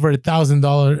 let's say, over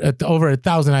 $1,000, over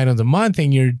 1,000 items a month,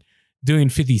 and you're doing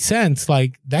 50 cents,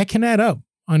 like, that can add up.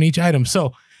 on each item.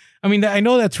 So, I mean, I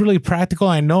know that's really practical.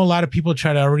 I know a lot of people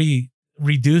try to already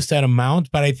reduce that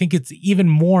amount, but I think it's even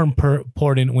more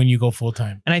important when you go full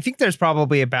time. And I think there's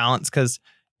probably a balance because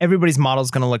everybody's model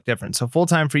is going to look different. So full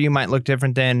time for you might look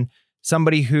different than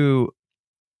somebody who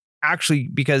actually,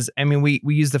 because I mean, we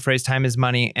use the phrase time is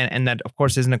money, and that of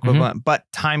course isn't equivalent, but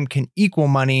time can equal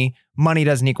money. Money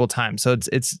doesn't equal time. So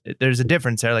there's a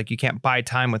difference there. Like you can't buy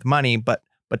time with money, but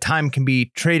time can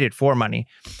be traded for money.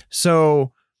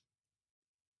 So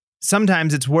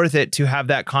sometimes it's worth it to have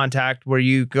that contact where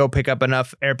you go pick up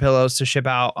enough air pillows to ship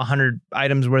out 100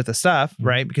 items worth of stuff,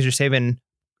 right? Because you're saving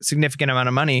a significant amount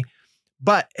of money.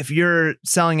 But if you're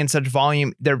selling in such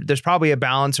volume, there's probably a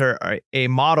balance or a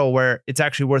model where it's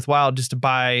actually worthwhile just to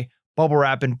buy bubble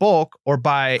wrap in bulk or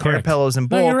buy air pillows in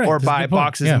bulk or buy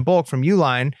boxes in bulk from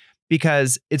Uline,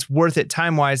 because it's worth it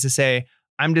time-wise to say,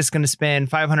 I'm just going to spend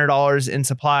 $500 in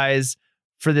supplies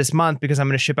for this month because I'm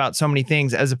going to ship out so many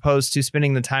things, as opposed to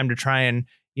spending the time to try and,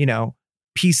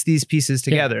 piece these pieces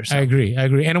together. Yeah, so. I agree.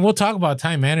 And we'll talk about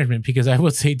time management, because I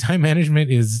would say time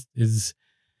management is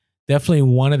definitely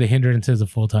one of the hindrances of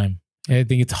full-time. I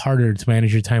think it's harder to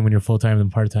manage your time when you're full-time than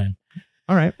part-time.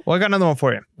 All right. Well, I got another one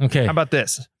for you. Okay. How about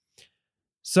this?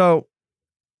 So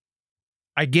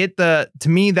I get to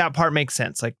me, that part makes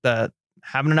sense. Like the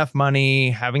having enough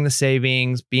money, having the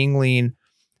savings, being lean.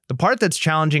 The part that's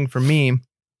challenging for me,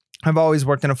 I've always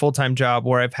worked in a full-time job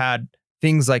where I've had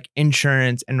things like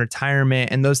insurance and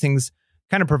retirement, and those things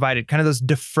kind of provided kind of those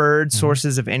deferred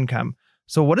sources of income.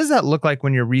 So what does that look like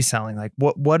when you're reselling? Like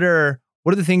what are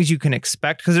the things you can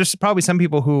expect? Because there's probably some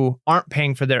people who aren't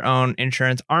paying for their own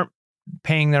insurance, aren't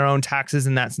paying their own taxes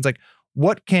in that sense. Like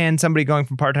what can somebody going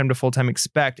from part-time to full-time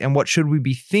expect? And what should we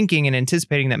be thinking and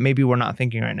anticipating that maybe we're not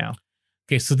thinking right now?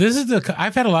 Okay, so this is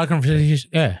I've had a lot of conversations.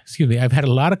 I've had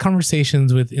a lot of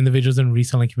conversations with individuals in the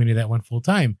reselling community that went full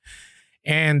time,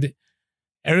 and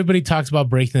everybody talks about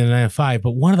breaking the 9 to 5.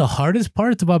 But one of the hardest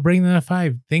parts about breaking the 9 to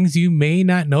 5, things you may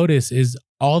not notice, is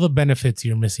all the benefits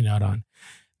you're missing out on.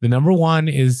 The number one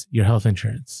is your health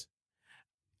insurance.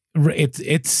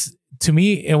 It's to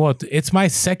me, it's my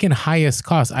second highest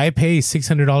cost. I pay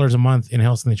 $600 a month in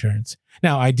health insurance.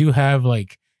 Now I do have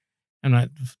I'm not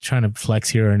trying to flex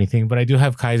here or anything, but I do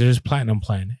have Kaiser's Platinum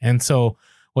plan. And so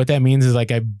what that means is I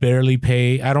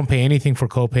don't pay anything for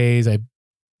copays. I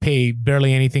pay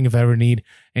barely anything if I ever need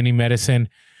any medicine,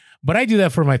 but I do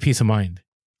that for my peace of mind.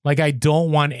 Like I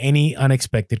don't want any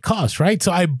unexpected costs, right?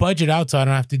 So I budget out so I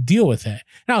don't have to deal with it.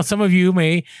 Now, some of you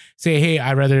may say, hey,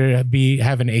 I'd rather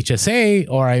have an HSA,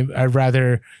 or I'd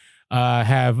rather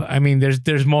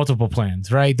there's multiple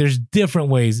plans, right? There's different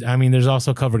ways. I mean, there's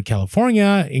also Covered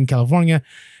California. In California,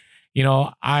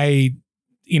 I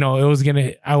wasn't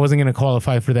gonna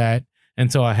qualify for that,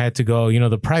 and so I had to go,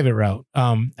 the private route.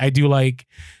 I do like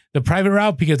the private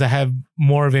route because I have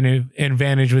more of an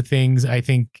advantage with things. I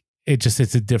think it's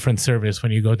a different service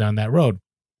when you go down that road.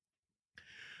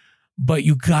 But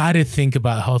you got to think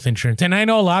about health insurance, and I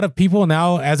know a lot of people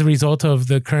now, as a result of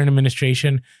the current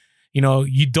administration,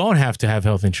 you don't have to have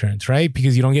health insurance, right?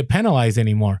 Because you don't get penalized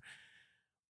anymore.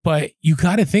 But you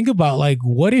got to think about,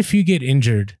 what if you get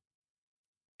injured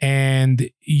and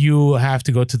you have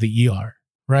to go to the ER,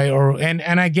 right?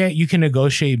 And I get you can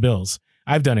negotiate bills.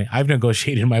 I've done it. I've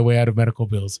negotiated my way out of medical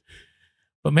bills.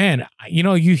 But man,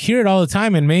 you hear it all the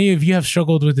time, and many of you have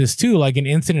struggled with this too. Like an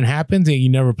incident happens that you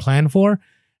never planned for,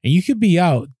 and you could be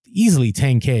out easily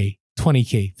 $10K,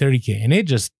 $20K, $30K, and it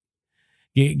just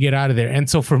get out of there. And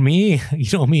so for me,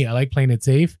 me, I like playing it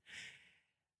safe.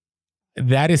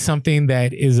 That is something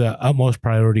that is a utmost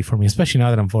priority for me, especially now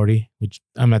that I'm 40, which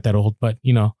I'm not that old, but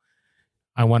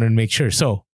I wanted to make sure.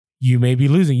 So you may be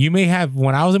losing. You may have,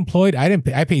 when I was employed, I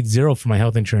paid $0 for my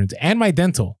health insurance and my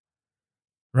dental,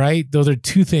 right? Those are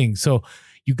two things. So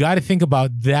you got to think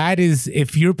about that. Is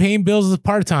if you're paying bills as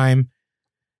part-time,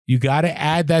 you got to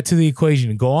add that to the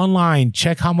equation. Go online,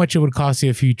 check how much it would cost you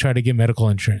if you try to get medical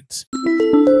insurance.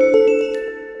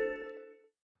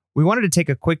 We wanted to take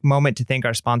a quick moment to thank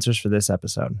our sponsors for this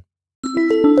episode.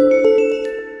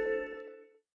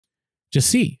 Just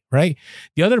see, right?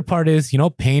 The other part is,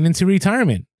 paying into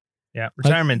retirement. Yeah,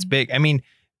 retirement's big. I mean,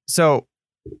 so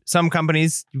some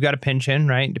companies, you've got a pension,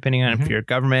 right? Depending on if you're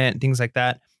government, things like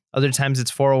that. Other times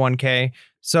it's 401k.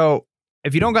 So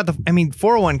if you don't got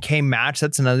 401k match,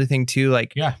 that's another thing too.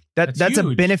 That's a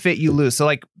benefit you lose. So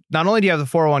not only do you have the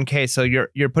 401k, so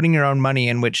you're putting your own money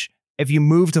in, which if you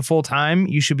move to full time,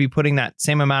 you should be putting that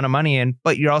same amount of money in,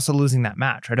 but you're also losing that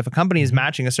match, right? If a company is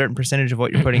matching a certain percentage of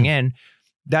what you're putting in,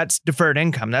 that's deferred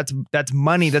income. That's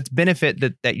money, that's benefit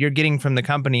that you're getting from the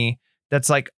company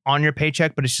that's on your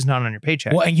paycheck, but it's just not on your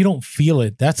paycheck. Well, and you don't feel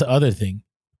it. That's the other thing,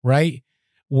 right?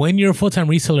 when you're a full-time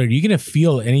reseller, you're going to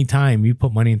feel anytime you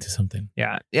put money into something.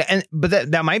 Yeah.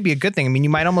 But that might be a good thing. I mean, you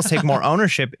might almost take more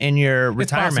ownership in your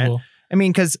retirement. I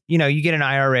mean, because you get an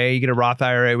IRA, you get a Roth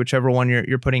IRA, whichever one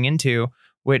you're putting into,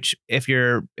 which if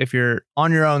you're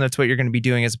on your own, that's what you're going to be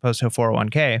doing as opposed to a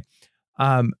 401k.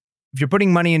 If you're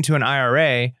putting money into an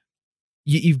IRA,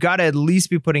 you've got to at least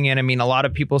be putting in. I mean, a lot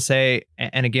of people say,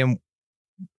 and again,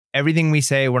 everything we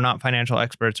say, we're not financial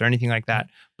experts or anything like that,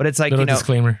 but it's like,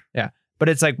 disclaimer. Yeah. But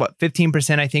it's like what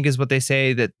 15%, I think, is what they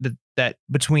say that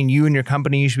between you and your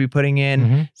company you should be putting in.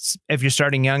 Mm-hmm. If you're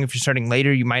starting young, if you're starting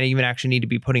later, you might even actually need to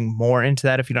be putting more into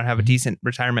that if you don't have a decent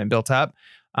retirement built up.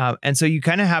 And so you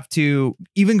kind of have to,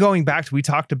 even going back to, we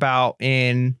talked about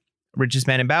in Richest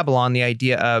Man in Babylon, the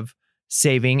idea of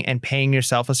saving and paying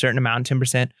yourself a certain amount,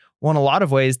 10%. Well, in a lot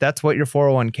of ways, that's what your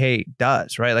 401k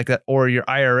does, right? Like that, or your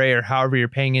IRA or however you're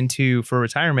paying into for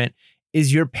retirement,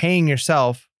 is you're paying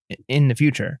yourself in the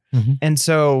future. Mm-hmm. And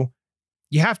so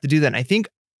you have to do that. And I think,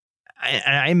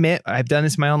 I admit, I've done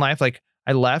this in my own life. Like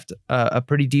I left a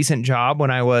pretty decent job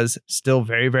when I was still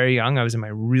very, very young. I was in my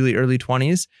really early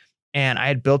 20s and I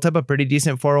had built up a pretty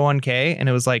decent 401k. And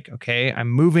it was like, okay, I'm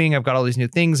moving. I've got all these new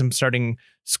things. I'm starting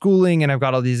schooling and I've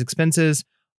got all these expenses.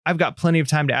 I've got plenty of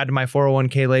time to add to my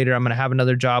 401k later. I'm going to have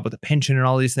another job with a pension and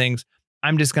all these things.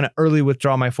 I'm just going to early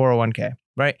withdraw my 401k,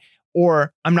 right?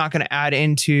 Or I'm not going to add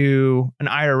into an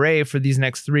IRA for these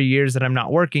next 3 years that I'm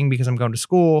not working because I'm going to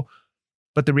school.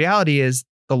 But the reality is,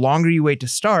 the longer you wait to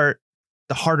start,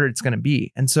 the harder it's going to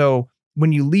be. And so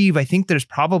when you leave, I think there's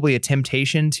probably a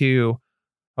temptation to,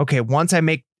 okay, once I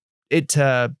make it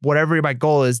to whatever my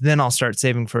goal is, then I'll start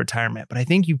saving for retirement. But I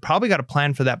think you probably got to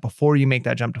plan for that before you make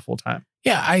that jump to full time.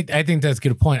 Yeah, I think that's a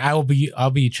good point. I'll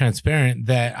be transparent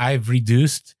that I've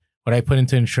reduced what I put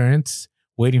into insurance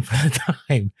waiting for the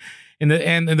time. And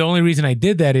the only reason I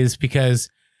did that is because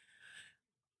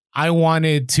I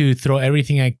wanted to throw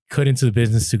everything I could into the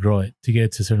business to grow it, to get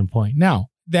it to a certain point. Now,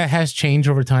 that has changed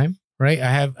over time, right?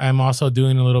 I'm also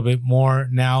doing a little bit more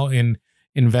now in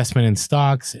investment in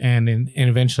stocks and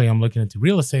eventually I'm looking into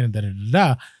real estate and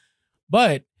da-da-da-da.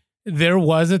 But there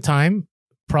was a time,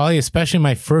 probably especially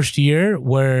my first year,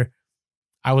 where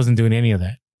I wasn't doing any of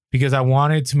that because I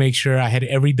wanted to make sure I had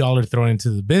every dollar thrown into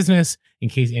the business in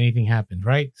case anything happened,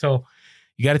 right? So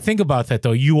you got to think about that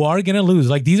though. You are going to lose.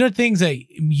 Like these are things that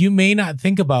you may not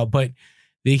think about, but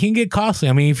they can get costly.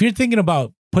 I mean, if you're thinking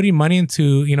about putting money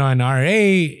into, an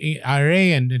IRA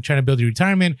and trying to build your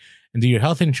retirement and do your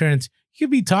health insurance, you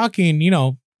could be talking,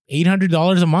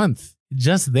 $800 a month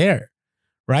just there,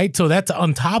 right? So that's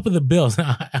on top of the bills.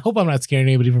 I hope I'm not scaring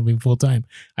anybody from being full-time.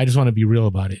 I just want to be real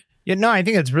about it. Yeah, no, I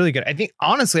think that's really good. I think,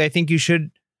 honestly, I think you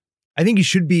should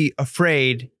be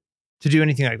afraid to do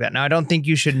anything like that. Now, I don't think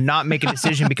you should not make a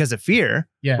decision because of fear,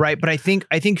 right? But I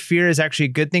think fear is actually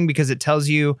a good thing because it tells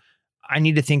you, I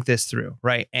need to think this through,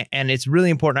 right? And it's really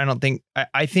important.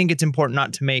 I think it's important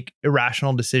not to make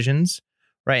irrational decisions,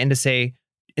 right? And to say,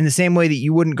 in the same way that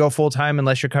you wouldn't go full-time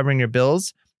unless you're covering your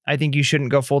bills, I think you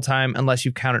shouldn't go full-time unless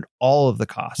you've counted all of the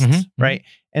costs, right?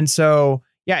 And so,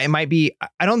 yeah, it might be,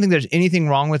 I don't think there's anything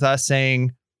wrong with us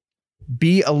saying,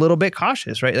 be a little bit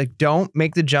cautious, right? Like, don't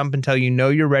make the jump until you know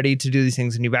you're ready to do these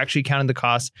things and you've actually counted the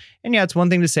costs. And yeah, it's one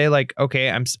thing to say like, okay,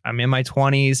 I'm in my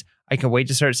 20s. I can wait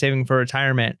to start saving for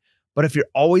retirement. But if you're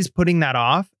always putting that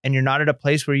off and you're not at a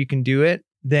place where you can do it,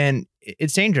 then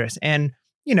it's dangerous. And,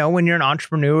 when you're an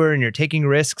entrepreneur and you're taking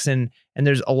risks and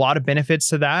there's a lot of benefits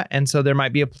to that. And so there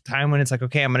might be a time when it's like,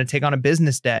 okay, I'm going to take on a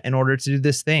business debt in order to do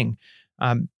this thing.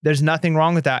 There's nothing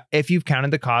wrong with that if you've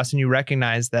counted the cost and you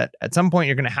recognize that at some point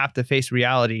you're going to have to face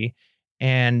reality.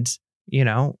 And,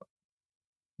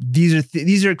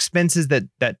 these are expenses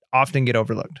that often get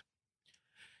overlooked.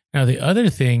 Now, the other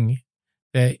thing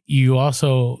that you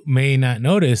also may not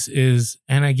notice is,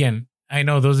 and again, I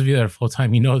know those of you that are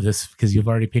full-time, you know this because you've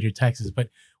already paid your taxes, but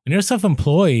when you're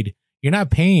self-employed, you're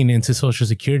not paying into Social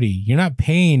Security. You're not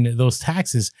paying those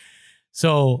taxes.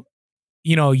 So,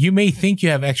 you may think you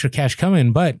have extra cash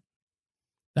coming, but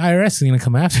the IRS is going to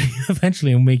come after you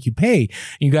eventually and make you pay.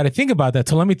 You got to think about that.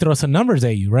 So let me throw some numbers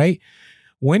at you, right?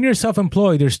 When you're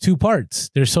self-employed, there's two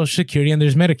parts. There's Social Security and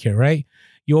there's Medicare, right?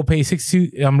 You'll pay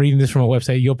I'm reading this from a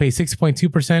website. You'll pay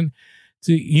 6.2%.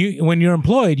 So when you're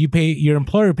employed, your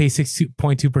employer pays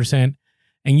 6.2%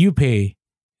 and you pay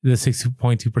the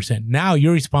 6.2%. Now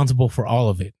you're responsible for all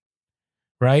of it,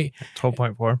 right?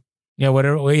 12.4. Yeah,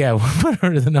 whatever. Well, yeah,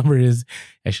 whatever the number is.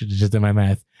 I should have just done my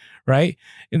math, right?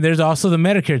 And there's also the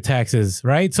Medicare taxes,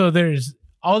 right? So there's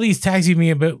all these taxes you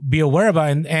may be aware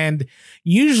about, and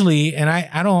usually, and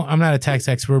I'm not a tax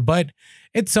expert, but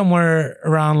it's somewhere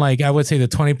around like I would say the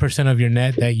 20% of your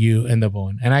net that you end up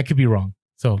owing, and I could be wrong.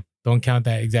 So Don't count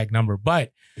that exact number.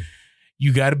 But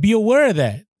you got to be aware of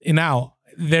that. And now,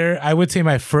 I would say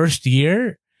my first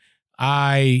year,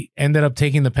 I ended up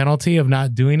taking the penalty of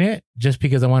not doing it just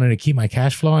because I wanted to keep my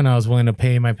cash flow and I was willing to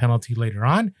pay my penalty later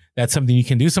on. That's something you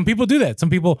can do. Some people do that.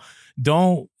 Some people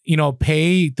don't,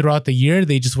 pay throughout the year.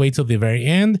 They just wait till the very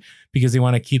end because they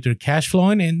want to keep their cash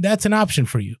flowing. And that's an option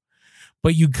for you.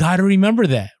 But you got to remember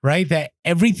that, right? That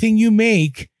everything you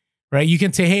make, right? You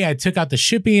can say, hey, I took out the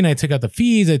shipping. I took out the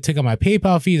fees. I took out my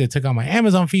PayPal fees. I took out my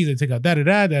Amazon fees. I took out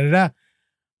da-da-da.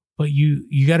 But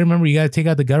you got to remember, you got to take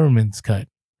out the government's cut.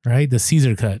 Right? The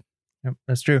Caesar cut. Yep,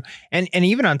 that's true. And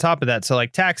even on top of that, so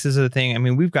like taxes are the thing. I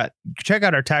mean, check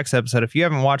out our tax episode. If you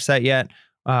haven't watched that yet,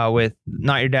 with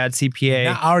Not Your Dad CPA.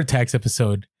 Not our tax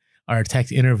episode, our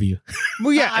tax interview.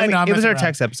 Well, yeah, I mean, it was our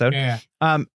tax episode. Yeah.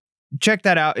 Check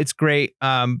that out. It's great.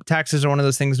 Taxes are one of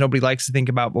those things nobody likes to think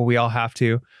about, but we all have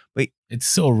to. But it's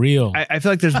so real. I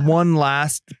feel like there's one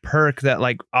last perk that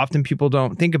like often people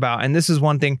don't think about. And this is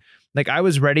one thing, like I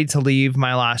was ready to leave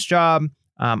my last job.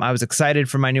 I was excited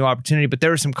for my new opportunity, but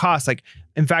there were some costs. Like,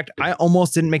 in fact, I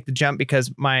almost didn't make the jump because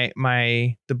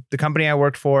the company I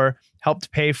worked for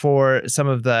helped pay for some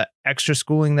of the extra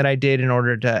schooling that I did in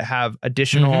order to have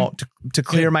additional to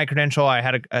clear my credential. I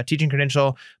had a teaching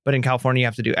credential, but in California you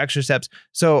have to do extra steps.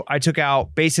 So I took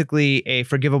out basically a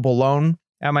forgivable loan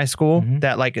at my school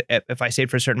that like if I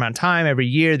stayed for a certain amount of time every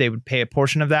year, they would pay a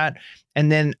portion of that.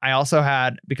 And then I also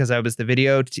had, because I was the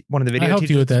one of the video teachers. I helped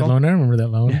you with that loan. I remember that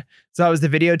loan. Yeah. So I was the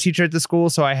video teacher at the school.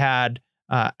 So I had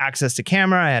access to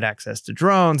camera. I had access to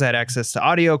drones. I had access to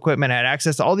audio equipment. I had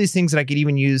access to all these things that I could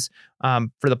even use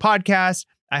for the podcast.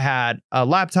 I had a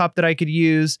laptop that I could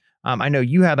use. I know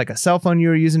you had like a cell phone you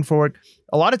were using for work.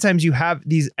 A lot of times you have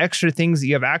these extra things that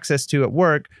you have access to at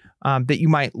work that you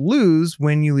might lose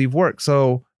when you leave work.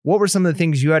 So what were some of the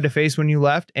things you had to face when you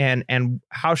left, and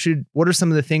what are some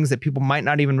of the things that people might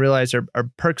not even realize are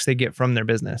perks they get from their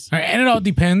business? All right, and it all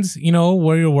depends,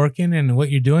 where you're working and what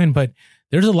you're doing, but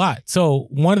there's a lot. So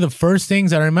one of the first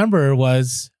things I remember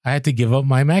was I had to give up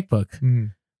my MacBook,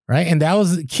 right? And that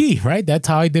was key, right? That's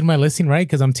how I did my listing, right?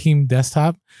 Because I'm team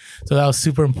desktop. So that was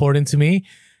super important to me.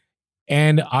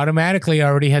 And automatically I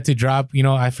already had to drop,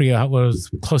 I forget what was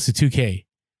close to $2,000,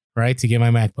 right? To get my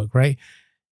MacBook, right?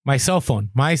 My cell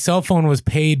phone was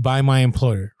paid by my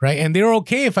employer, right? And they were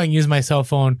okay if I use my cell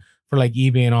phone for like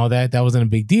eBay and all that. That wasn't a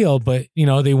big deal, but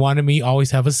they wanted me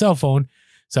always have a cell phone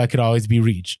so I could always be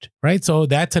reached, right? So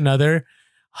that's another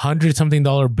 $100-something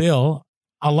bill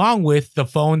along with the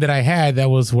phone that I had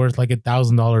that was worth like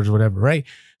 $1,000 or whatever, right?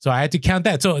 So I had to count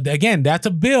that. So again, that's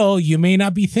a bill you may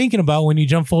not be thinking about when you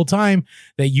jump full time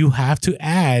that you have to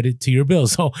add to your bill.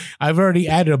 So I've already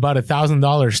added about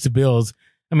 $1,000 to bills.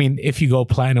 I mean, if you go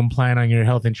platinum plan on your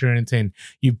health insurance and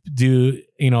you do,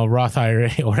 Roth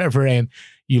IRA or whatever, and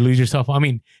you lose yourself. I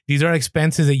mean, these are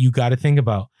expenses that you got to think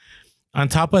about. On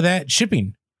top of that,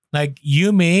 shipping. Like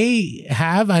you may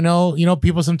have, I know,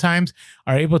 people sometimes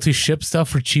are able to ship stuff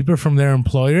for cheaper from their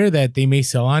employer that they may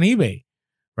sell on eBay,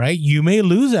 right? You may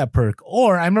lose that perk.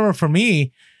 Or I remember for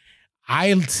me,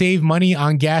 I save money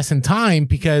on gas and time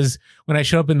because when I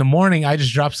show up in the morning, I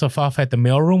just drop stuff off at the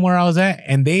mailroom where I was at,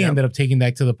 and they ended up taking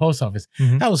that to the post office.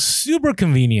 That was super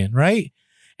convenient, right?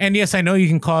 And yes, I know you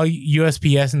can call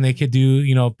USPS and they could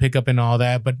do, pickup and all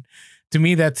that, but to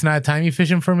me, that's not time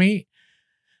efficient for me.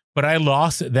 But I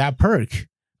lost that perk.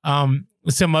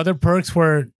 Some other perks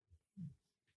were,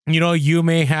 you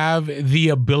may have the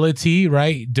ability,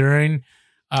 right, during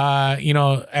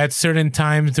at certain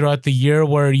times throughout the year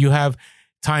where you have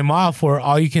time off where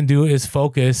all you can do is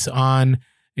focus on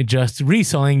just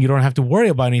reselling. You don't have to worry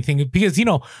about anything because,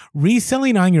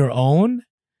 reselling on your own,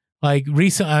 like let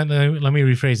me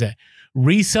rephrase that.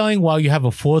 Reselling while you have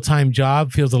a full-time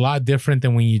job feels a lot different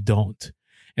than when you don't.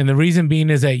 And the reason being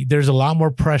is that there's a lot more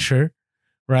pressure,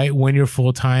 right, when you're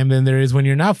full-time than there is when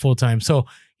you're not full-time. So,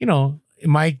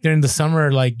 Mike, during the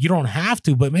summer, like you don't have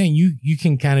to, but man, you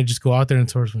can kind of just go out there and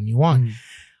source when you want.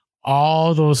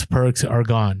 All those perks are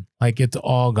gone. Like it's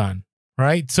all gone.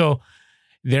 Right. So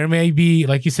there may be,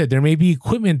 like you said, there may be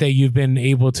equipment that you've been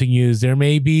able to use. There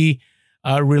may be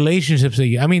relationships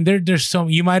that there's some,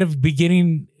 you might have been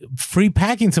getting free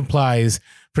packing supplies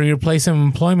from your place of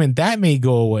employment that may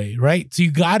go away. Right. So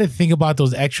you got to think about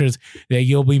those extras that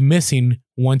you'll be missing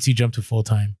once you jump to full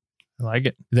time. I like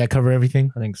it. Does that cover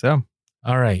everything? I think so.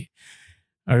 All right.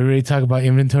 Are we ready to talk about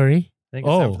inventory? I think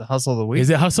it's time for the hustle of the week. Is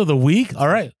it hustle of the week? All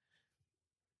right.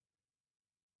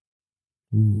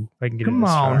 Ooh. If I can get Come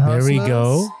on. There we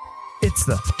go. It's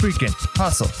the freaking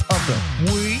hustle of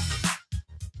the week.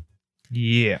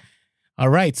 Yeah. All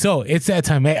right. So it's that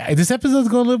time. Hey, this episode's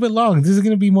going a little bit long. This is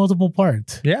going to be multiple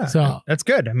parts. Yeah. So That's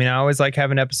good. I mean, I always like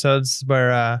having episodes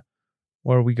where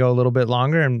we go a little bit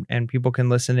longer and people can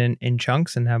listen in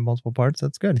chunks and have multiple parts.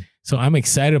 That's good. So I'm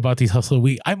excited about these Hustle of the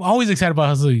Week. I'm always excited about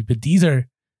Hustle of the Week, but these are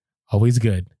always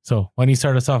good. So why don't you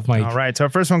start us off, Mike? All right. So our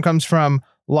first one comes from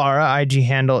Laura. IG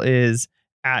handle is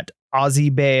at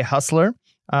Aussie Bay Hustler.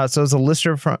 So as a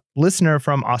listener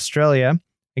from Australia,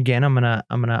 again, I'm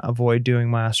gonna avoid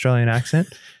doing my Australian accent.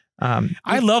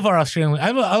 I love our Australian.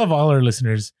 I love all our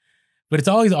listeners, but it's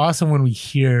always awesome when we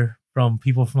hear from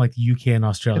people from like the UK and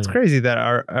Australia. It's crazy that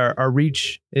our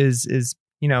reach is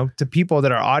to people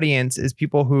that our audience is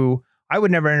people who I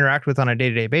would never interact with on a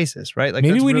day-to-day basis, right? Like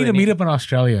maybe we really need to meet up in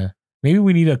Australia. Maybe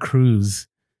we need a cruise.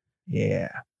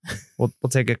 Yeah, we'll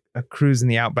take a cruise in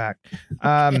the outback.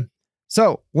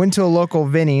 So went to a local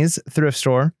Vinnie's thrift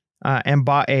store and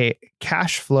bought a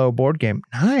cash flow board game.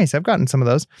 Nice, I've gotten some of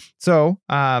those. So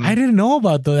I didn't know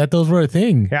about that those were a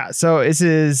thing. Yeah, so this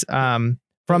is from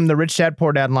the Rich Dad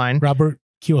Poor Dad line. Robert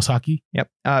Kiyosaki.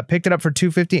 Yep. Picked it up for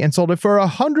 $250 and sold it for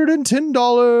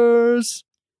 $110.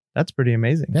 That's pretty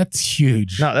amazing. That's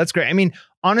huge. No, that's great. I mean,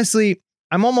 honestly,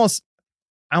 I almost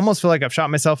feel like I've shot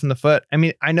myself in the foot. I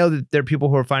mean, I know that there are people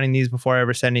who are finding these before I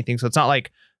ever said anything, so it's not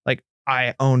like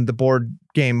I own the board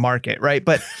game market, right?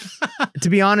 But to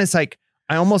be honest, like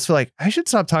I almost feel like I should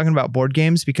stop talking about board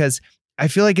games because I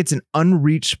feel like it's an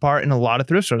unreached part in a lot of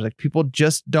thrift stores. Like people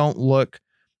just don't look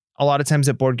a lot of times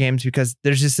at board games because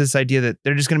there's just this idea that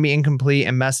they're just going to be incomplete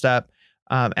and messed up.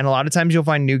 And a lot of times you'll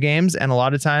find new games, and a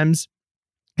lot of times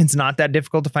it's not that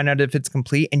difficult to find out if it's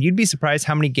complete. And you'd be surprised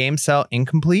how many games sell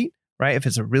incomplete, right? If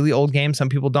it's a really old game, some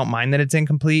people don't mind that it's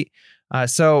incomplete.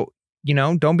 So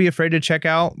don't be afraid to check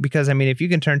out because I mean, if you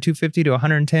can turn 250 to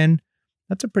 110,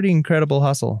 that's a pretty incredible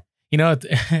hustle.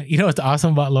 What's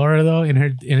awesome about Laura though? In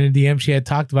her DM, she had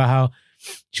talked about how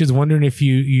she was wondering if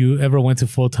you ever went to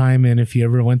full time and if you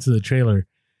ever went to the trailer,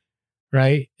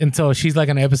 right? And so she's like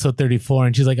on episode 34,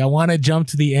 and she's like, I want to jump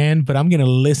to the end, but I'm gonna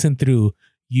listen through.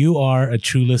 You are a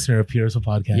true listener of Pure Hustle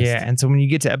Podcast. Yeah, and so when you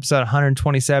get to episode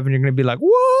 127, you're gonna be like,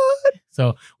 what?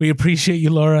 So we appreciate you,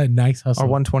 Laura. Nice hustle. Or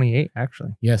 128,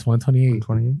 actually. Yes, 128.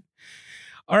 128.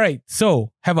 All right.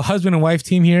 So have a husband and wife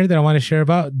team here that I want to share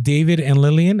about. David and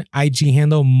Lillian, IG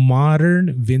handle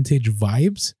Modern Vintage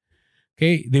Vibes.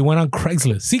 Okay. They went on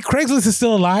Craigslist. See, Craigslist is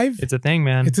still alive. It's a thing,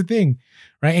 man. It's a thing.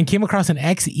 Right. And came across an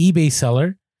ex-eBay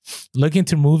seller looking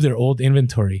to move their old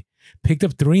inventory. Picked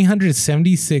up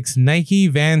 376 Nike,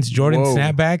 Vans, Jordan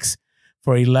snapbacks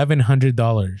for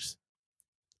 $1,100.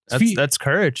 That's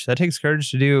courage. That takes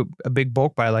courage to do a big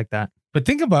bulk buy like that. But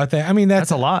think about that. I mean,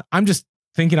 that's a lot. I'm just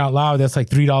thinking out loud. That's like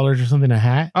 $3 or something a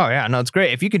hat. Oh yeah, no, it's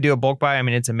great. If you could do a bulk buy, I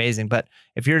mean, it's amazing. But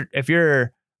if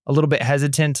you're a little bit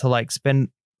hesitant to like spend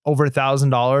over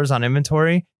 $1,000 on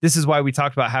inventory, this is why we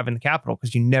talked about having the capital,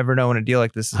 because you never know when a deal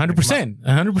like this is 100%.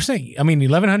 100%. I mean,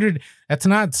 1,100. That's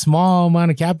not small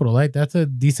amount of capital. Right? That's a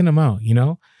decent amount.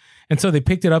 And so they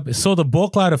picked it up, sold a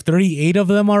bulk lot of 38 of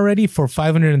them already for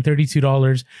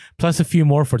 $532, plus a few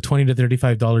more for $20 to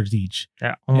 $35 each.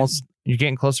 Yeah, almost. You're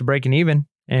getting close to breaking even,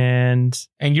 and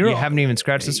you haven't even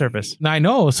scratched the surface. I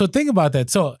know. So think about that.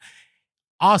 So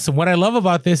awesome. What I love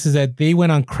about this is that they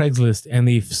went on Craigslist and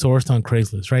they've sourced on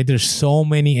Craigslist, right? There's so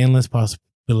many endless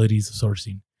possibilities of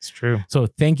sourcing. It's true. So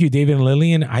thank you, David and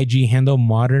Lillian. IG handle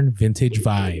Modern Vintage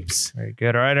Vibes. Very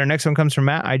good. All right. Our next one comes from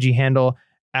Matt. IG handle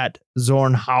at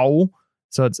Zornhau.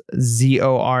 So it's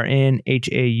Zornhau.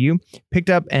 Picked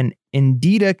up an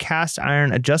Indita cast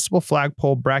iron adjustable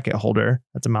flagpole bracket holder.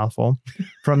 That's a mouthful.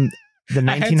 From the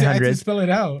 1900s. I had to spell it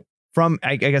out. From,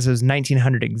 I guess it was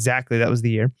 1900 exactly. That was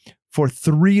the year. For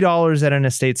 $3 at an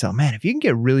estate sale. Man, if you can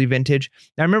get really vintage.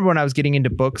 I remember when I was getting into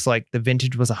books, like the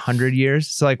vintage was 100 years.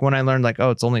 So like when I learned like, oh,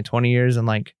 it's only 20 years and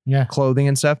like clothing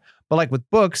and stuff. But like with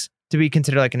books, to be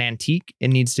considered like an antique, it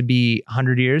needs to be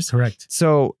 100 years. Correct.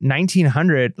 So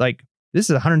 1900, like this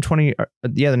is 120. The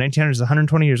 1900 is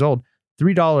 120 years old.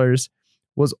 $3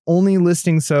 was only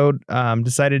listing. So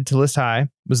decided to list high,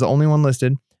 was the only one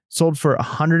listed, sold for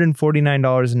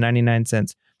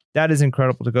 $149.99. That is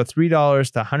incredible to go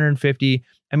 $3 to $150.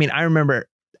 I mean,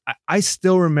 I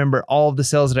still remember all of the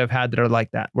sales that I've had that are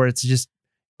like that, where it's just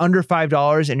under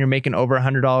 $5 and you're making over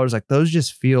 $100. Like those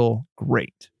just feel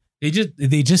great. They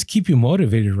just keep you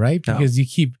motivated, right? Because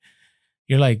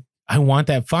you're like, I want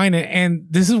that find. And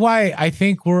this is why I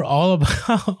think we're all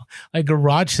about like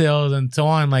garage sales and so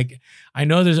on. Like I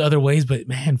know there's other ways, but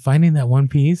man, finding that one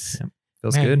piece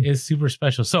feels good. Is super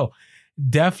special. So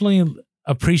definitely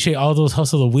appreciate all those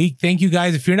Hustle of the Week. Thank you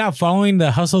guys. If you're not following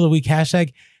the Hustle of the Week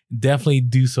hashtag, definitely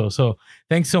do so. So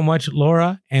thanks so much,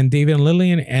 Laura and David and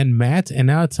Lillian and Matt. And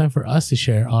now it's time for us to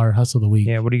share our hustle of the week.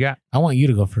 Yeah, what do you got? I want you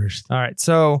to go first. All right.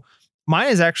 So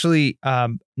mine is actually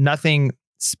nothing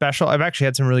special. I've actually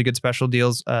had some really good special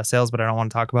deals, sales, but I don't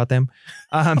want to talk about them.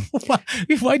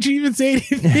 Why'd you even say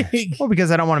anything? Well,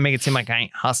 because I don't want to make it seem like I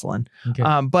ain't hustling. Okay.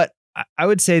 But I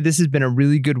would say this has been a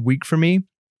really good week for me,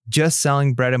 just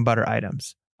selling bread and butter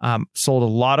items. Sold a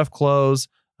lot of clothes,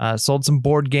 sold some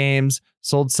board games,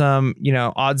 sold some,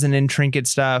 odds and end trinket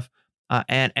stuff,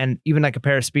 and even like a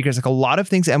pair of speakers, like a lot of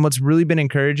things. And what's really been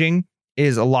encouraging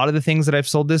is a lot of the things that I've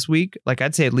sold this week, like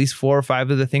I'd say at least 4 or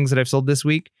 5 of the things that I've sold this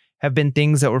week have been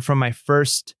things that were from my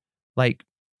first like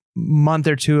month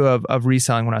or 2 of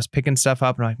reselling, when I was picking stuff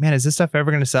up and I'm like, man, is this stuff ever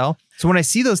going to sell? So when I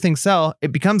see those things sell,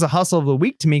 it becomes a hustle of the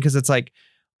week to me, because it's like,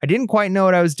 I didn't quite know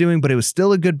what I was doing, but it was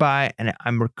still a good buy, and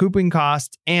I'm recouping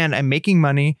costs and I'm making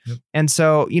money. Yep. And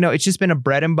so, it's just been a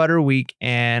bread and butter week,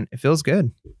 and it feels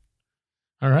good.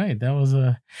 All right. That was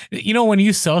when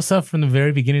you sell stuff from the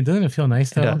very beginning, doesn't it feel nice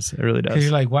though? It does. It really does. Because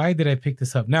you're like, why did I pick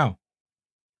this up? Now,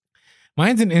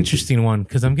 mine's an interesting one,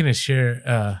 because I'm going to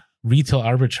share retail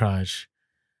arbitrage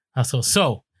hustle.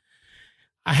 So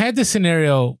I had this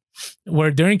scenario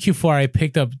where during Q4 I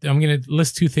picked up, I'm going to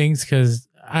list 2 things because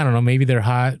I don't know, maybe they're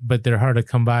hot, but they're hard to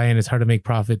come by and it's hard to make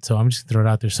profit. So I'm just gonna throw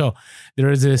it out there. So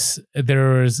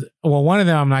one of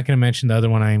them I'm not going to mention. The other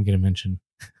one I am going to mention.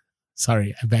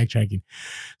 Sorry, I'm backtracking.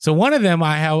 So one of them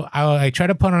I tried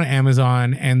to put on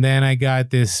Amazon, and then I got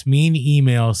this mean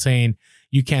email saying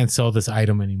you can't sell this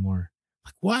item anymore.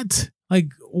 Like what?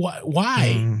 Like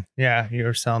why? Yeah, you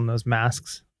were selling those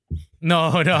masks.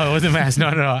 No, it wasn't mask. No.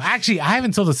 Actually, I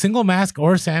haven't sold a single mask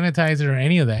or sanitizer or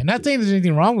any of that. Not saying there's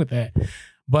anything wrong with that.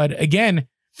 But again,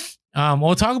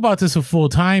 we'll talk about this with full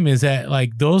time, is that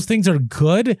like those things are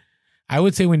good, I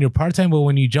would say, when you're part-time, but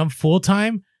when you jump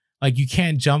full-time, like you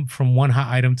can't jump from one hot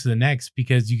item to the next,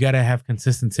 because you got to have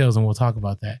consistent sales, and we'll talk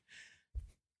about that.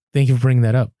 Thank you for bringing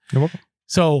that up. You're welcome.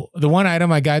 So the one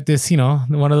item I got this,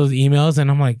 one of those emails,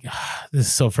 and I'm like, this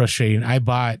is so frustrating. I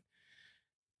bought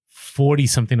 40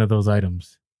 something of those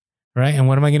items, right? And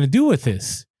what am I going to do with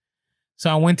this? So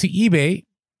I went to eBay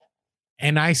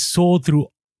and I sold through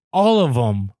all of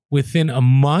them within a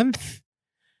month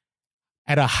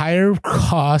at a higher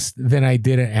cost than I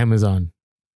did at Amazon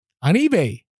on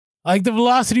eBay. Like the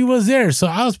velocity was there. So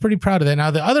I was pretty proud of that. Now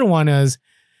the other one is,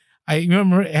 I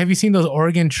remember, have you seen those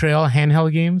Oregon Trail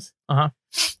handheld games?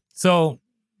 So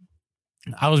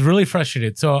I was really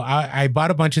frustrated. So I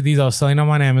bought a bunch of these. I was selling them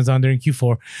on Amazon during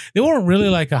Q4. They weren't really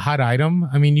like a hot item.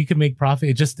 I mean, you could make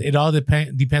profit. It all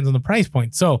depends on the price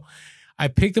point. So I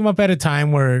picked them up at a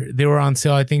time where they were on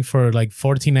sale, I think for like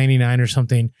 $14.99 or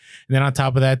something. And then on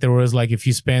top of that, there was like, if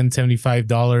you spend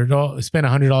 $75, spend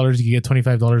 $100, you get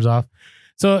 $25 off.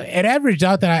 So it averaged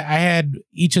out that I had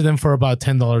each of them for about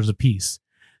 $10 a piece.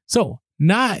 So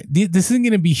this isn't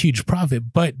going to be huge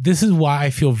profit, but this is why I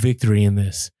feel victory in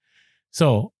this.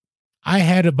 So I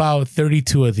had about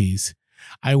 32 of these.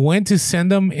 I went to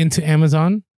send them into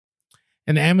Amazon,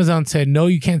 and Amazon said, no,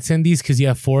 you can't send these because you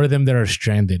have 4 of them that are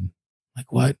stranded.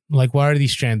 Like what? Like, why are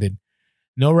these stranded?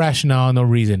 No rationale, no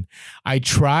reason. I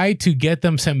tried to get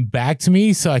them sent back to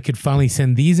me so I could finally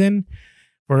send these in.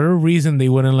 For a reason, they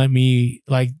wouldn't let me.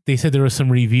 Like, they said there was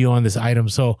some review on this item.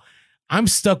 So I'm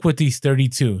stuck with these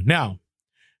 32. Now,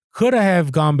 could I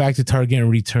have gone back to Target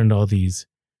and returned all these?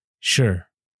 Sure.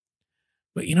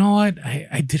 But you know what?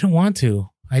 I didn't want to.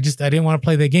 I didn't want to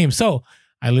play that game. So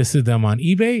I listed them on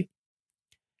eBay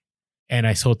and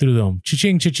I sold through them.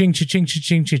 Cha-ching, cha-ching, cha-ching,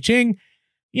 cha-ching, cha-ching.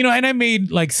 And I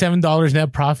made like $7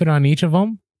 net profit on each of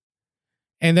them.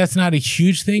 And that's not a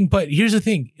huge thing. But here's the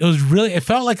thing. It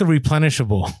felt like a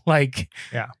replenishable. Like,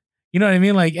 yeah. You know what I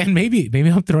mean? Like, and maybe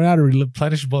I'm throwing out a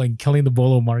replenishable and killing the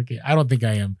Bolo market. I don't think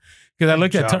I am. Because I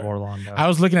looked I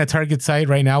was looking at Target site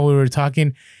right now when we were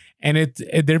talking, and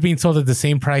they're being sold at the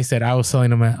same price that I was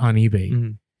selling them on eBay.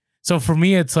 Mm-hmm. So for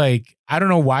me, it's like, I don't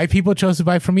know why people chose to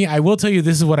buy from me. I will tell you,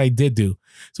 this is what I did do.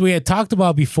 So we had talked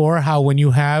about before how when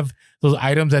you have those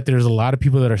items that there's a lot of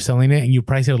people that are selling it and you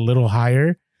price it a little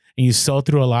higher and you sell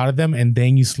through a lot of them and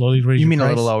then you slowly raise your price. You mean a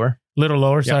little lower? Little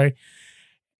lower, yep. Sorry.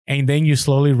 And then you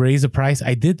slowly raise the price.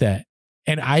 I did that.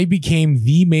 And I became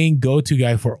the main go-to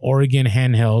guy for Oregon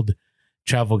handheld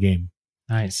travel game.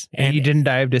 Nice. And you didn't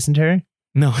die of dysentery?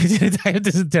 No, I didn't die of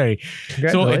dysentery.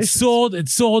 So it sold. And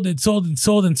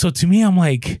so to me, I'm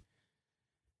like,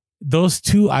 those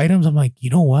 2 items, I'm like, you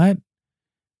know what?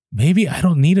 Maybe I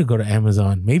don't need to go to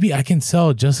Amazon. Maybe I can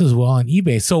sell just as well on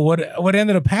eBay. So what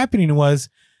ended up happening was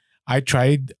I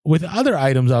tried with other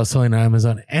items I was selling on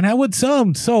Amazon and I would sell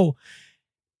them. So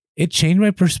it changed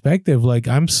my perspective. Like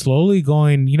I'm slowly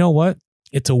going, you know what?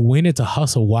 It's a win. It's a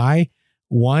hustle. Why?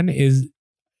 One is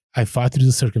I fought through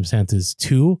the circumstances.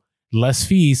 2, less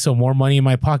fees, so more money in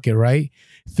my pocket, right?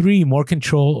 3, more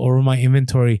control over my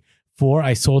inventory. 4,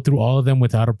 I sold through all of them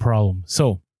without a problem.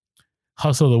 So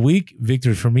hustle of the week,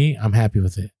 victory for me. I'm happy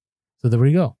with it. So there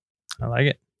we go. I like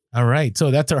it. All right.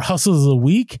 So that's our hustles of the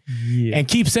week. Yeah. And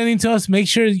keep sending to us. Make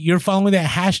sure you're following that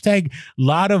hashtag.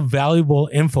 Lot of valuable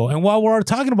info. And while we're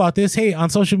talking about this, hey, on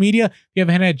social media, if you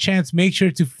haven't had a chance, make sure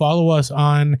to follow us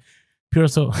on Pure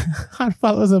Hustle.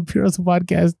 Follow us on Pure Hustle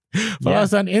Podcast. Follow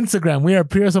us on Instagram. We are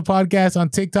Pure Hustle Podcast on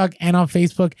TikTok and on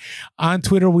Facebook. On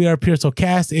Twitter, we are Pure Hustle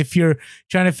Cast. If you're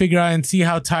trying to figure out and see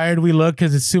how tired we look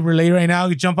because it's super late right now,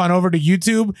 you jump on over to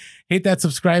YouTube, hit that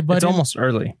subscribe button. It's almost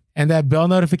early. And that bell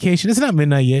notification. It's not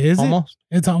midnight yet, is Almost.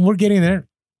 it? It's on. We're getting there.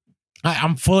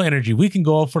 I'm full of energy. We can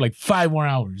go for like 5 more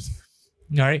hours.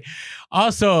 All right.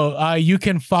 Also, you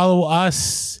can follow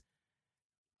us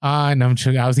on, I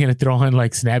was going to throw in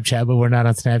like Snapchat, but we're not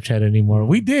on Snapchat anymore.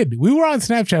 We were on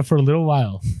Snapchat for a little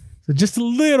while. So just a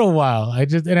little while.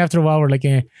 And after a while, we're like,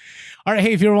 eh. All right.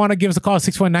 Hey, if you ever want to give us a call,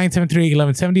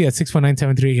 619-738-1170. That's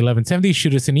 619-738-1170.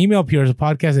 Shoot us an email,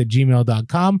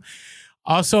 purehustlepodcast@gmail.com.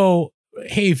 Also,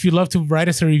 hey, if you'd love to write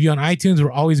us a review on iTunes, we're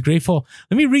always grateful.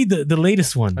 Let me read the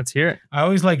latest one. Let's hear it. I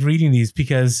always like reading these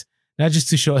because not just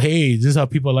to show, hey, this is how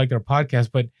people like our podcast,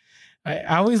 but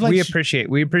I always like... We appreciate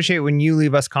when you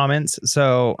leave us comments.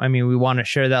 So, I mean, we want to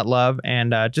share that love.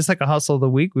 And just like a hustle of the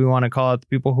week, we want to call out the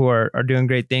people who are doing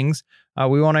great things.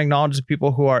 We want to acknowledge the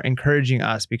people who are encouraging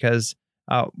us because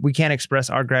we can't express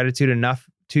our gratitude enough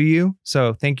to you.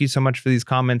 So thank you so much for these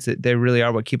comments. They really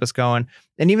are what keep us going.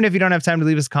 And even if you don't have time to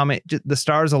leave us a comment, the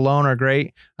stars alone are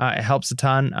great. It helps a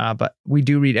ton. But we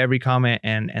do read every comment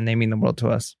and they mean the world to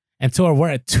us. And so we're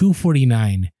at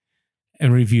 249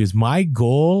 in reviews. My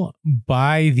goal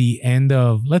by the end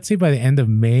of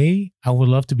May, I would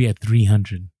love to be at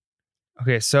 300.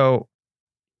 Okay. So,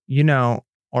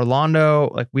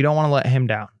 Orlando, like we don't want to let him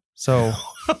down. So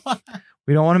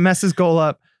we don't want to mess his goal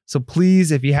up. So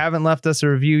please, if you haven't left us a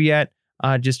review yet,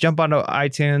 just jump onto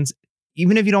iTunes.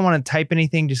 Even if you don't want to type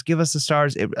anything, just give us the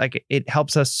stars. It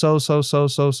helps us so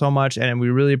much, and we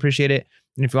really appreciate it.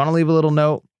 And if you want to leave a little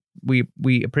note,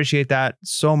 we appreciate that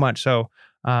so much. So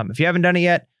if you haven't done it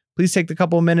yet, please take the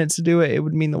couple of minutes to do it. It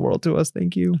would mean the world to us.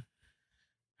 Thank you. All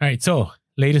right, so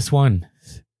latest one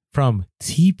from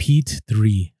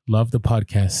TPete3. Love the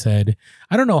podcast. Said,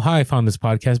 I don't know how I found this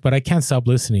podcast, but I can't stop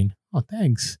listening. Oh,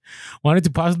 thanks. Wanted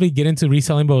to possibly get into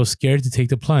reselling, but was scared to take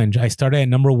the plunge. I started at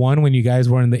number 1 when you guys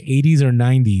were in the 80s or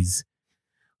 90s.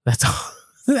 That's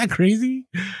isn't that crazy?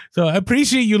 So I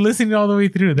appreciate you listening all the way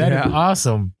through. That is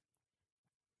awesome.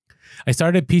 I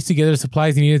started to piece together the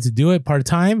supplies needed to do it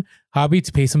part-time hobby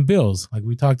to pay some bills, like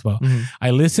we talked about. Mm-hmm.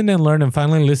 I listened and learned and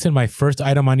finally listed my first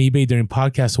item on eBay during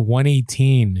podcast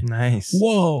 118. Nice.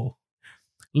 Whoa.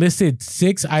 Listed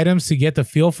 6 items to get the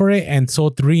feel for it and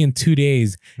sold 3 in 2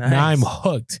 days. Nice. Now I'm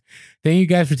hooked. Thank you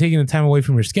guys for taking the time away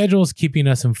from your schedules, keeping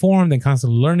us informed, and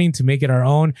constantly learning to make it our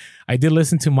own. I did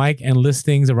listen to Mike and list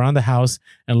things around the house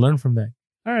and learn from that.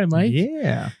 All right, Mike.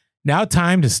 Yeah. Now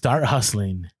time to start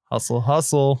hustling.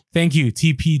 Hustle. Thank you,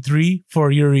 TP3, for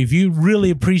your review. Really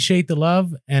appreciate the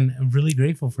love and I'm really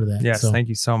grateful for that. Yes, thank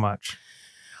you so much.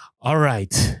 All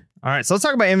right. So let's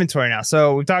talk about inventory now.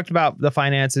 So we've talked about the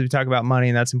finances, we talked about money,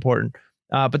 and that's important.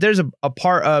 But there's a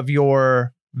part of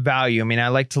your value. I mean, I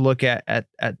like to look at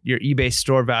your eBay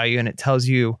store value, and it tells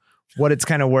you what it's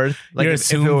kind of worth. Like your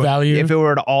assumed value. If it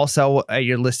were to all sell at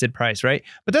your listed price, right?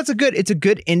 But it's a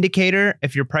good indicator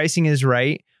if your pricing is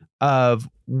right of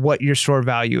what your store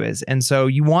value is. And so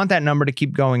you want that number to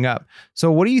keep going up.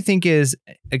 So what do you think is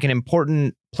like an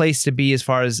important place to be as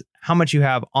far as how much you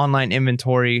have online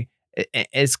inventory?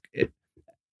 It's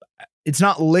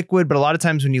not liquid, but a lot of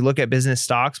times when you look at business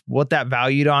stocks, what that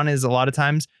valued on is a lot of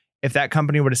times, if that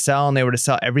company were to sell and they were to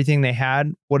sell everything they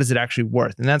had, what is it actually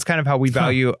worth? And that's kind of how we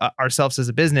value ourselves as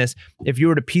a business. If you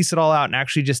were to piece it all out and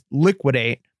actually just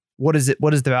liquidate, what is it?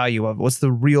 What is the value of it? What's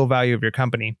the real value of your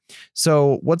company?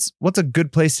 So what's a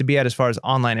good place to be at as far as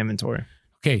online inventory?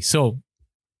 Okay, so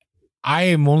I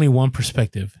am only one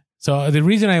perspective. So the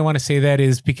reason I want to say that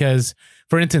is because,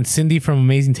 for instance, Cindy from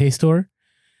Amazing Taste Store,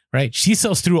 right? She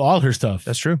sells through all her stuff.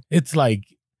 That's true. It's like,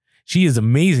 she is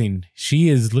amazing. She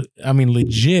is, I mean,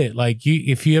 legit. Like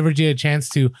if you ever get a chance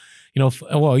to,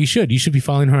 you should be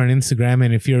following her on Instagram.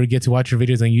 And if you ever get to watch her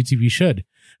videos on YouTube, you should.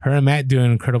 Her and Matt do an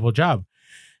incredible job.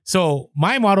 So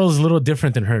my model is a little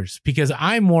different than hers because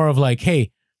I'm more of like,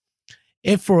 hey,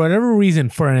 if for whatever reason,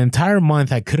 for an entire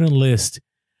month, I couldn't list,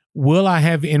 will I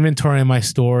have inventory in my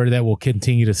store that will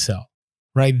continue to sell?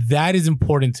 right? That is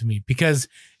important to me because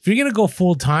if you're going to go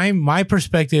full time, my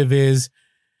perspective is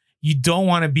you don't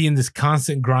want to be in this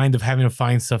constant grind of having to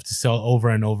find stuff to sell over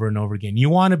and over and over again. You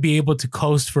want to be able to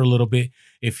coast for a little bit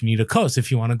if you need to coast.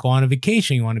 If you want to go on a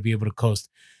vacation, you want to be able to coast,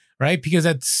 right? Because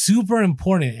that's super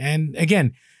important. And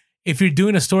again, if you're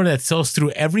doing a store that sells through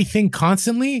everything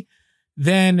constantly,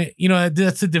 then,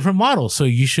 that's a different model. So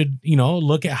you should,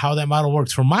 look at how that model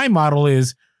works. For my model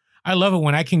is, I love it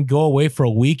when I can go away for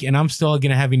a week and I'm still going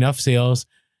to have enough sales,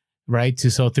 right, to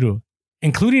sell through,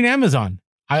 including Amazon.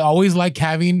 I always like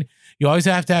you always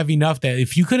have to have enough that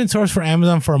if you couldn't source for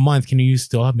Amazon for a month, can you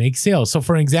still make sales? So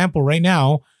for example, right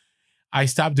now, I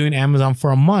stopped doing Amazon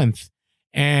for a month.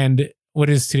 And what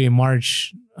is today,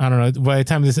 March? I don't know. By the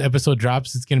time this episode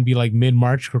drops, it's going to be like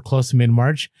mid-March or close to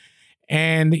mid-March.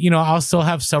 And, I'll still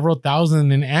have several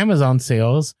thousand in Amazon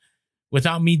sales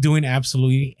without me doing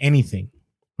absolutely anything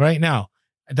right now.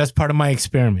 That's part of my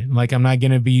experiment. Like I'm not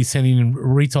going to be sending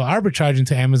retail arbitrage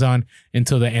into Amazon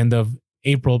until the end of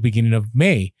April, beginning of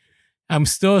May. I'm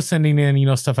still sending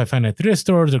in, stuff I find at thrift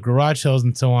stores or garage sales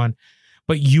and so on.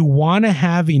 But you want to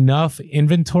have enough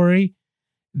inventory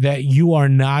that you are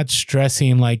not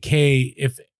stressing like, hey,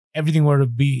 if everything were to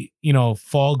be,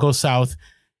 fall, go south,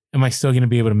 am I still going to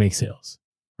be able to make sales?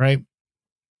 Right.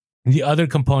 The other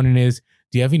component is,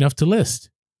 do you have enough to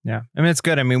list? Yeah. I mean, it's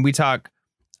good. I mean, we talk,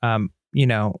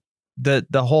 the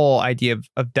whole idea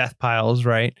of death piles,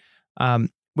 right?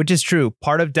 Which is true.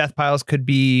 Part of death piles could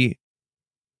be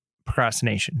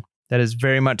procrastination. That is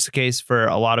very much the case for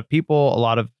a lot of people. A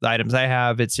lot of the items I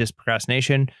have, it's just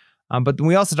procrastination. But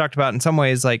we also talked about in some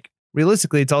ways, like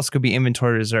realistically, it's also could be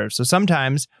inventory reserve. So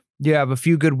sometimes you have a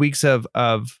few good weeks of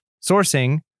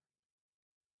sourcing,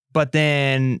 but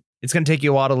then it's going to take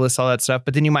you a while to list all that stuff.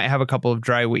 But then you might have a couple of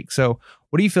dry weeks. So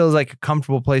what do you feel is like a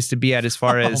comfortable place to be at as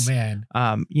far as,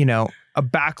 a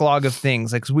backlog of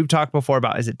things? Like, 'cause we've talked before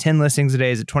about, is it 10 listings a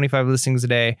day? Is it 25 listings a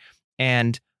day?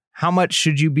 And how much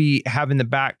should you be having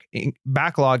the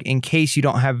backlog in case you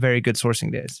don't have very good sourcing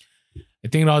days? I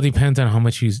think it all depends on how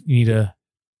much you need to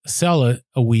sell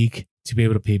a week to be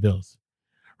able to pay bills,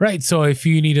 right? So if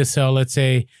you need to sell, let's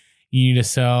say you need to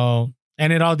sell,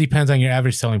 and it all depends on your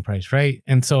average selling price, right?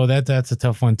 And so that's a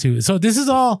tough one too. So this is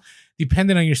all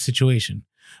dependent on your situation.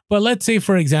 But let's say,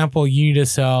 for example, you need to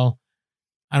sell,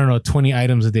 20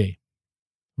 items a day,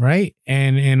 right?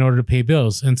 And in order to pay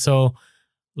bills. And so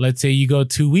let's say you go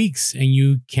 2 weeks and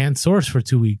you can't source for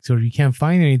 2 weeks, or you can't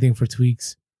find anything for 2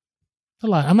 weeks. That's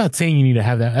a lot. I'm not saying you need to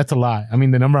have that. That's a lot. I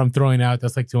mean, the number I'm throwing out,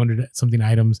 that's like 200 something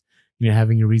items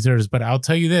having your reserves. But I'll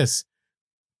tell you this.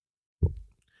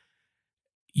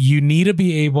 You need to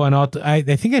be able, and I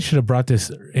think I should have brought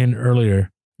this in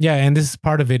earlier. Yeah, and this is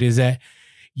part of it, is that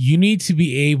you need to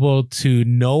be able to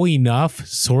know enough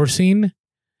sourcing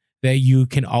that you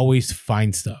can always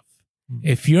find stuff.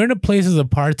 If you're in a place as a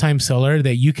part-time seller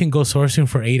that you can go sourcing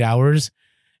for 8 hours,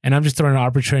 and I'm just throwing an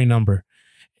arbitrary number,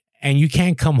 and you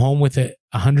can't come home with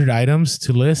 100 items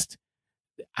to list,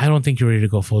 I don't think you're ready to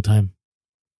go full-time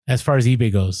as far as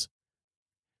eBay goes,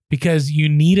 because you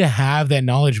need to have that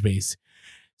knowledge base.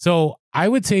 So I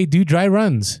would say do dry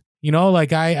runs.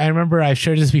 Like I remember I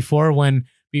shared this before when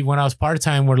I was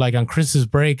part-time, where like on Christmas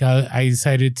break, I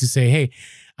decided to say, hey,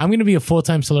 I'm going to be a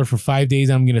full-time seller for 5 days.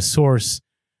 I'm going to source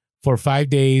for 5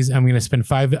 days. I'm going to spend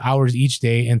 5 hours each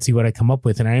day and see what I come up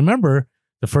with. And I remember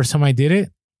the first time I did it,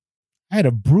 I had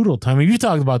a brutal time. I mean, you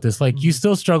talked about this, like you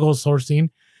still struggle sourcing,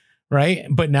 right?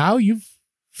 But now you've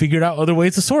figured out other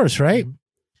ways to source, right?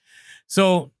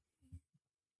 So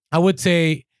I would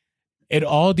say it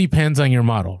all depends on your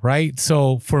model, right?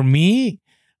 So for me,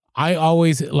 I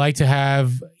always like to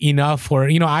have enough for,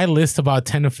 I list about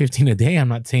 10 to 15 a day. I'm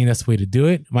not saying that's the way to do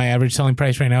it. My average selling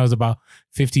price right now is about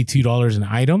 $52 an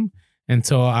item. And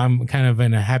so I'm kind of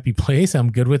in a happy place.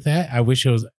 I'm good with that. I wish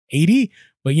it was 80,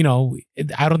 but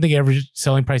I don't think average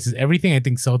selling price is everything. I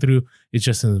think sell through is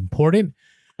just as important.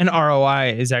 And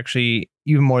ROI is actually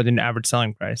even more than average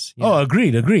selling price.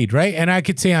 Agreed. Right. And I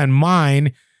could say on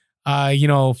mine,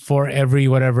 for every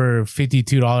whatever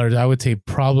 $52, I would say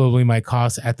probably my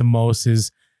cost at the most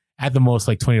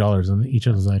like $20 on each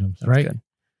of those items. That's right. Good.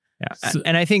 Yeah. So,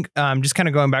 and I think just kind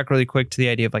of going back really quick to the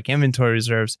idea of like inventory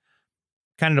reserves,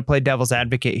 kind of to play devil's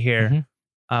advocate here,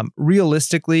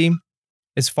 realistically,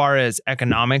 as far as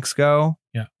economics go,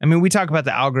 I mean, we talk about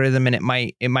the algorithm, and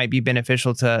it might be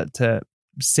beneficial to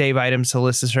save items to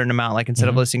list a certain amount. Like instead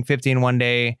of listing 50 in one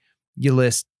day, you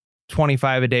list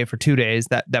 25 a day for 2 days.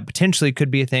 That potentially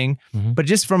could be a thing. But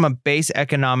just from a base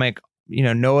economic,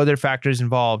 no other factors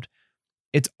involved,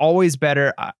 it's always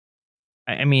better.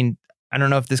 I mean, I don't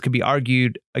know if this could be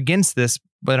argued against this,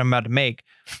 what I'm about to make.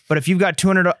 But if you've got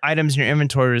 200 items in your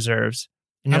inventory reserves,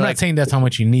 and I'm you're not like, saying that's how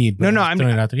much you need. But no, I'm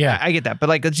throwing it out there. Yeah. I get that. But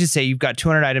like, let's just say you've got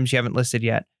 200 items you haven't listed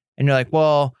yet. And you're like,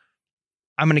 well,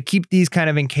 I'm going to keep these kind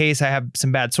of in case I have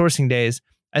some bad sourcing days.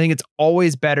 I think it's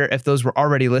always better if those were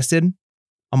already listed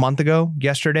a month ago,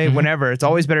 yesterday, whenever. It's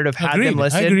always better to have had them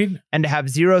listed and to have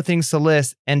 0 things to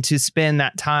list and to spend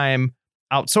that time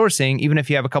outsourcing, even if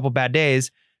you have a couple bad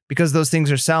days, because those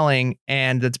things are selling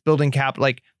and that's building cap.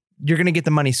 Like, you're going to get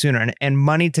the money sooner. And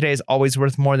money today is always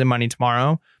worth more than money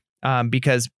tomorrow.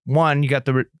 Because 1, you got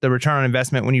the return on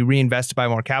investment when you reinvest to buy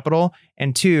more capital,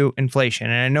 and 2, inflation.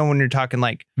 And I know when you're talking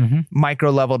like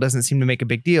micro level doesn't seem to make a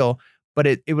big deal, but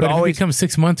it would always become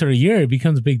 6 months or a year. It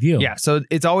becomes a big deal. Yeah. So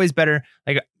it's always better.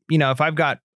 Like, if I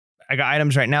got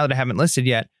items right now that I haven't listed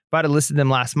yet, if I'd have listed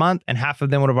them last month and half of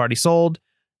them would have already sold,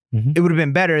 it would have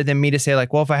been better than me to say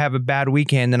like, well, if I have a bad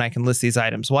weekend, then I can list these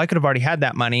items. Well, I could have already had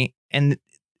that money, and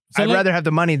so I'd rather have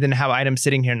the money than have items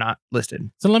sitting here not listed.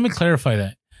 So let me clarify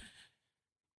that.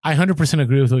 I 100%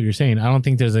 agree with what you're saying. I don't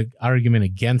think there's an argument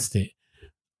against it.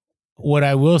 What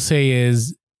I will say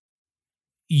is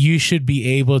you should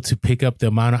be able to pick up the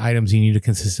amount of items you need to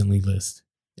consistently list.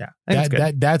 Yeah.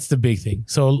 That's the big thing.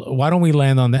 So why don't we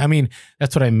land on that? I mean,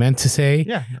 that's what I meant to say.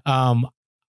 Yeah.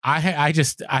 I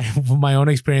from my own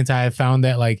experience, I have found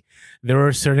that like there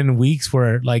were certain weeks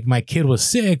where like my kid was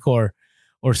sick or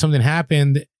something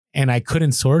happened and I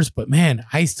couldn't source, but man,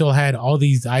 I still had all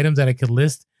these items that I could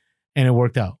list. And it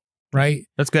worked out, right?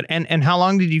 That's good. And how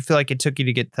long did you feel like it took you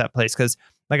to get to that place? Because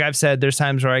like I've said, there's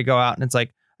times where I go out and it's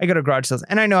like, I go to garage sales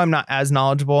and I know I'm not as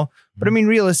knowledgeable, but I mean,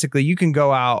 realistically, you can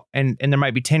go out and there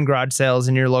might be 10 garage sales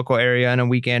in your local area in a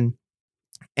weekend.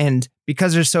 And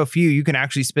because there's so few, you can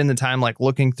actually spend the time like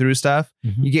looking through stuff.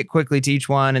 You get quickly to each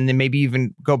one and then maybe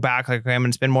even go back. Like, okay, I'm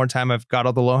going to spend more time. I've got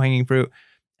all the low hanging fruit.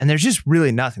 And there's just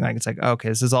really nothing. Like, it's like, okay,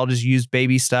 this is all just used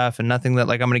baby stuff and nothing that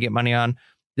like I'm going to get money on.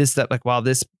 This stuff, like, wow,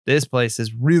 this place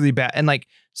is really bad. And like,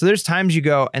 so there's times you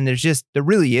go and there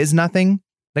really is nothing.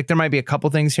 Like, there might be a couple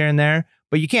things here and there,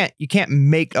 but you can't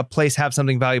make a place have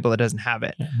something valuable that doesn't have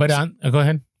it. But go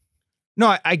ahead.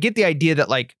 No, I get the idea that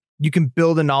like you can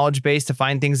build a knowledge base to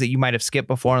find things that you might have skipped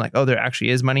before. And like, oh, there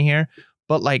actually is money here.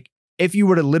 But like, if you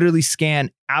were to literally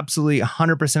scan absolutely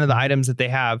 100% of the items that they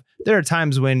have, there are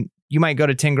times when you might go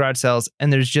to 10 garage sales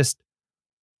and there's just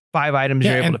 5 items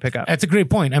you're able to pick up. That's a great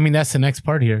point. I mean, that's the next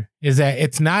part here is that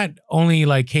it's not only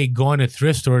like, hey, going to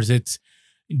thrift stores. It's,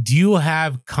 do you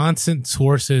have constant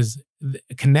sources,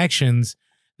 connections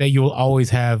that you will always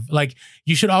have? Like,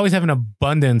 you should always have an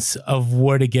abundance of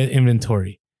where to get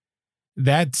inventory.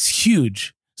 That's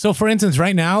huge. So for instance,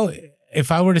 right now,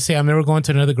 if I were to say I'm never going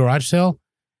to another garage sale,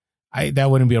 that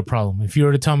wouldn't be a problem. If you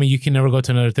were to tell me you can never go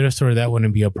to another thrift store, that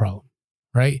wouldn't be a problem,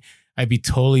 right? I'd be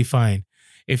totally fine.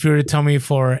 If you were to tell me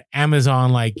for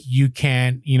Amazon, like you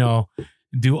can't,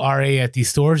 do RA at these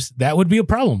stores, that would be a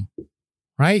problem,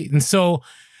 right? And so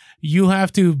you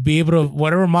have to be able to,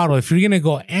 whatever model, if you're going to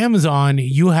go Amazon,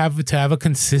 you have to have a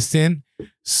consistent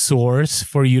source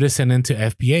for you to send into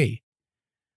FBA,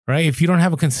 right? If you don't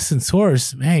have a consistent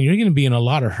source, man, you're going to be in a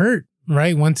lot of hurt,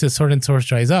 right? Once the certain source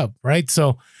dries up, right?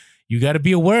 So you got to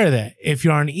be aware of that. If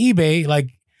you're on eBay,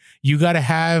 like, you got to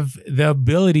have the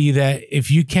ability that if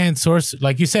you can't source,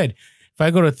 like you said, if I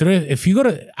go to thrift, if you go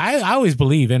to, I always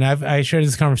believe, and I shared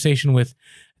this conversation with,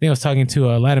 I think I was talking to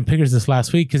Landon Pickers this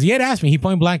last week, because he had asked me, he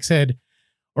point blank said,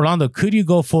 Orlando, could you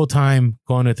go full time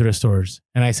going to thrift stores?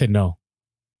 And I said, no.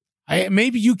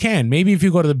 Maybe you can. Maybe if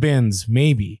you go to the bins,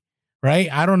 maybe,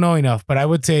 right? I don't know enough, but I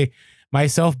would say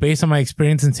myself, based on my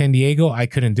experience in San Diego, I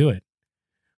couldn't do it,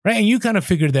 right? And you kind of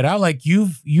figured that out. Like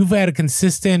you've had a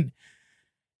consistent,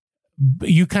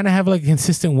 you kind of have like a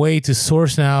consistent way to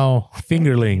source now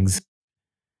fingerlings,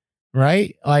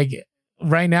 right? Like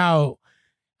right now,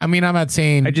 I mean, I'm not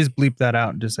saying... I just bleeped that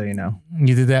out, just so you know.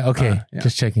 You did that? Okay, yeah.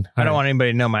 Just checking. I don't want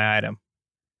anybody to know my item.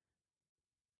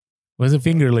 Was it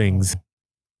fingerlings?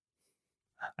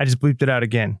 I just bleeped it out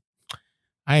again.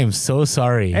 I am so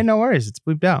sorry. Hey, no worries. It's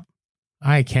bleeped out.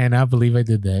 I cannot believe I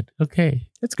did that. Okay.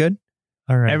 It's good.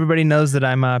 All right. Everybody knows that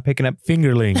I'm picking up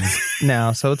fingerlings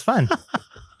now, so it's fun.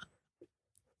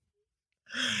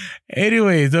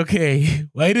 Anyways, okay.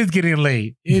 Well, it is getting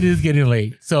late. It is getting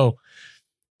late. So,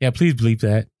 yeah, please bleep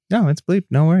that. No, it's bleep.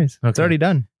 No worries. Okay. It's already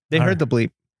done. They heard the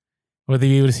bleep. Were they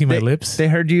able to see my lips? They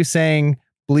heard you saying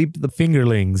bleep the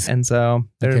fingerlings. And so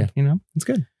they're, it's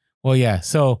good. Well, yeah.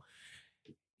 So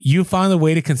you found a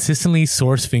way to consistently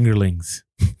source fingerlings,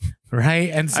 right?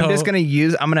 And so I'm going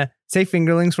to say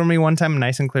fingerlings for me one time,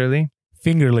 nice and clearly.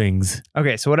 Fingerlings.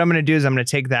 Okay. So what I'm going to do is I'm going to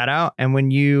take that out. And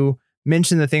when you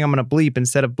mention the thing I'm going to bleep,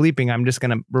 instead of bleeping, I'm just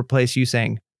going to replace you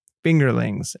saying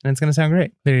fingerlings, and it's going to sound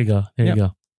great. There you go. There Yep. you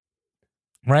go.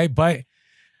 Right. But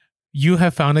you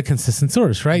have found a consistent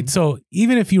source, right? Mhm. So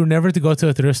even if you were never to go to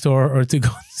a thrift store or to go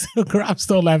I'm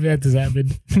still laughing at this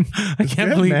happened. I can't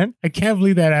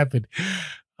believe that happened.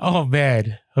 Oh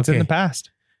man. It's in Okay. the past.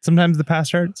 Sometimes the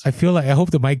past hurts. I feel like I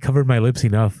hope the mic covered my lips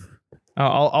enough.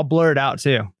 I'll blur it out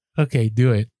too. Okay,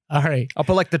 do it. All right. I'll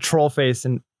put like the troll face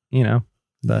and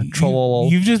the troll.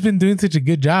 You've just been doing such a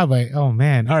good job. Oh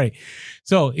man. All right.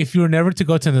 So if you were never to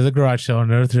go to another garage sale or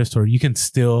another thrift store, you can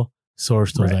still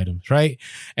source those Right. items, right?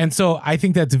 And so I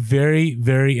think that's very,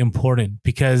 very important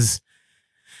because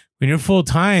when you're full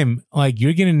time, like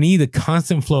you're gonna need a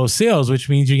constant flow of sales, which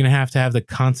means you're gonna have to have the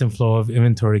constant flow of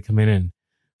inventory coming in.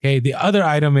 Okay. The other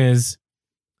item is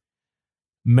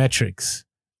metrics.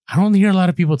 I don't hear a lot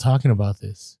of people talking about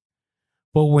this.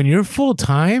 But when you're full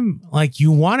time, like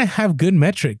you want to have good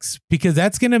metrics because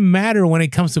that's going to matter when it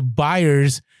comes to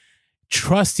buyers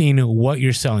trusting what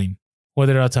you're selling,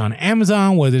 whether it's on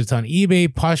Amazon, whether it's on eBay,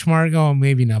 Poshmark, oh,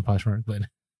 maybe not Poshmark, but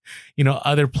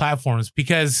other platforms.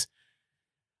 Because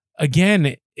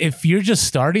again, if you're just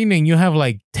starting and you have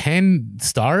like 10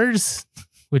 stars,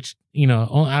 which, I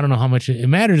don't know how much it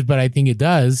matters, but I think it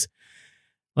does.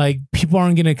 Like people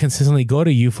aren't going to consistently go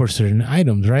to you for certain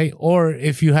items, right? Or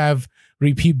if you have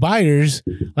repeat buyers,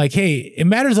 like, hey, it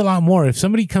matters a lot more. If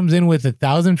somebody comes in with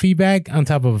 1,000 feedback on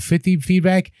top of a 50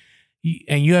 feedback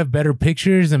and you have better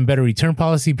pictures and better return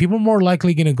policy, people are more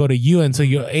likely going to go to you. And so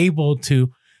you're able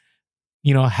to,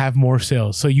 have more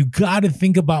sales. So you got to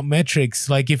think about metrics.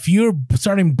 Like if you're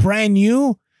starting brand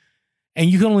new and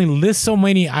you can only list so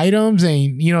many items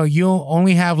and, you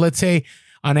only have, let's say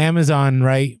on Amazon,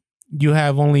 right? You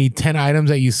have only 10 items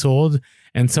that you sold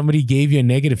and somebody gave you a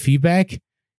negative feedback,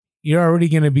 you're already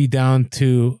going to be down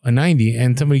to a 90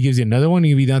 and somebody gives you another one,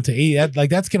 you'll be down to 80.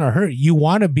 That's going to hurt. You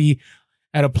want to be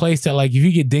at a place that like, if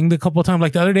you get dinged a couple of times,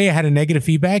 like the other day I had a negative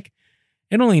feedback,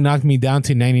 it only knocked me down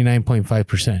to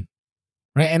 99.5%.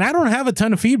 Right. And I don't have a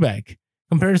ton of feedback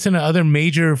comparison to other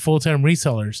major full-time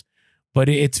resellers, but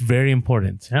it's very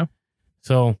important. Yeah.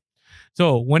 So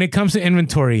when it comes to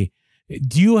inventory,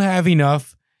 do you have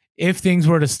enough if things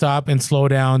were to stop and slow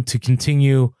down to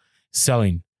continue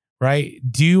selling? Right?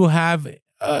 Do you have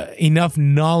enough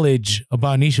knowledge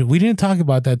about niche? We didn't talk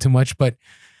about that too much, but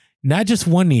not just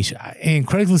one niche. And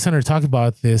Craigslist Center talked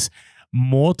about this,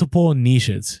 multiple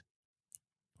niches,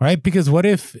 right? Because what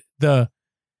if the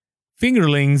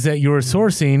fingerlings that you were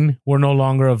sourcing were no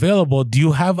longer available? Do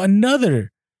you have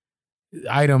another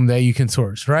item that you can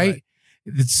source, right?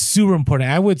 It's super important.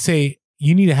 I would say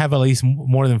you need to have at least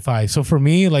more than 5. So for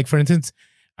me, like for instance,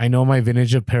 I know my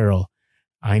vintage apparel,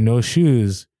 I know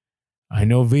shoes, I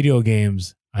know video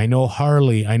games, I know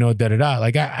Harley, I know da-da-da.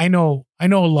 Like I know a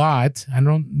lot.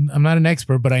 I'm not an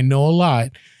expert, but I know a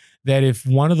lot that if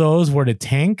one of those were to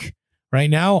tank right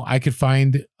now, I could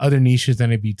find other niches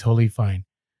and it'd be totally fine.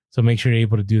 So make sure you're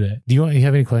able to do that. Do you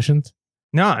have any questions?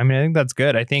 No, I mean, I think that's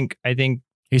good. I think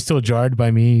You're still jarred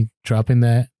by me dropping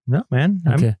that? no, man.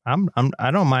 Okay.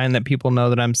 I don't mind that people know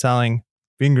that I'm selling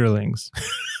fingerlings.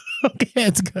 Okay,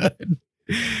 it's good.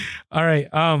 All right.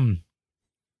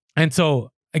 And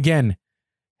so again,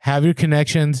 have your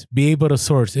connections, be able to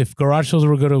source. If garage sales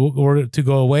were to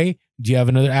go away, do you have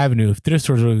another avenue? If thrift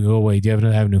stores were to go away, do you have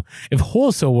another avenue? If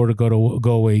wholesale were to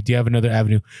go away, do you have another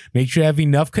avenue? Make sure you have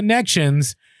enough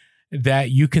connections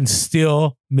that you can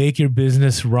still make your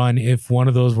business run if one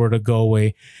of those were to go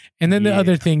away. And then the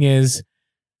other thing is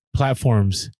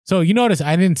platforms. So you notice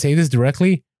I didn't say this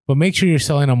directly, but make sure you're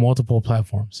selling on multiple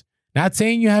platforms. Not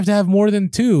saying you have to have more than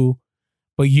 2,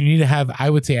 but you need to have, I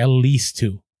would say, at least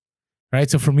 2. Right?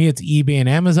 So for me, it's eBay and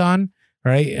Amazon.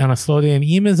 Right? On a slow day in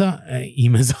Amazon.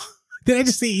 Did I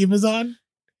just say Amazon?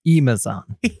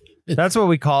 Amazon. That's what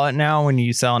we call it now. When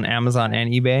you sell on Amazon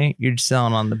and eBay, you're just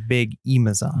selling on the big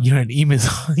Amazon. You're an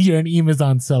Amazon. You're an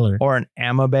Amazon seller. Or an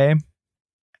Amabay.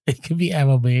 It could be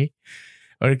Amabay,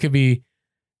 or it could be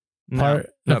No,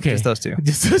 just those 2.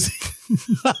 Just those.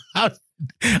 I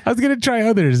was gonna try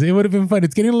others. It would have been fun.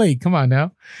 It's getting late. Come on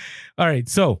now. All right,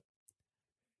 so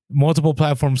multiple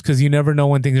platforms, because you never know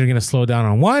when things are going to slow down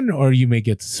on one, or you may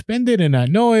get suspended and not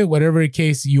know it. Whatever the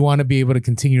case, you want to be able to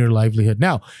continue your livelihood.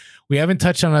 Now, we haven't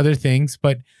touched on other things,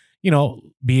 but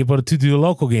be able to do the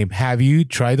local game. Have you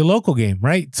tried the local game?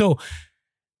 Right. So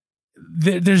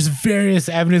there's various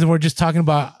avenues, and we're just talking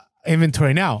about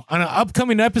inventory now. On an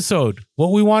upcoming episode,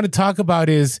 what we want to talk about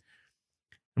is,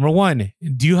 number 1,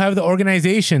 do you have the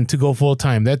organization to go full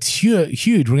time? That's huge.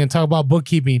 We're going to talk about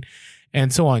bookkeeping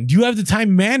and so on. Do you have the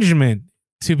time management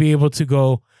to be able to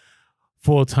go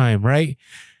full time, right?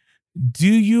 Do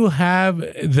you have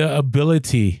the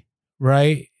ability,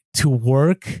 right, to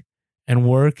work and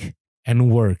work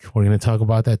and work. We're going to talk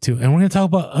about that too. And we're going to talk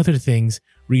about other things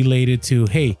related to,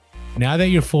 hey, now that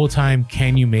you're full-time,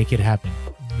 can you make it happen?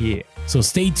 Yeah. So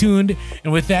stay tuned.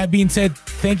 And with that being said,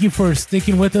 thank you for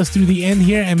sticking with us through the end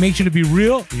here, and make sure to be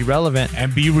real, Be relevant,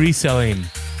 and be reselling.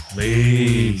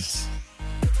 Please.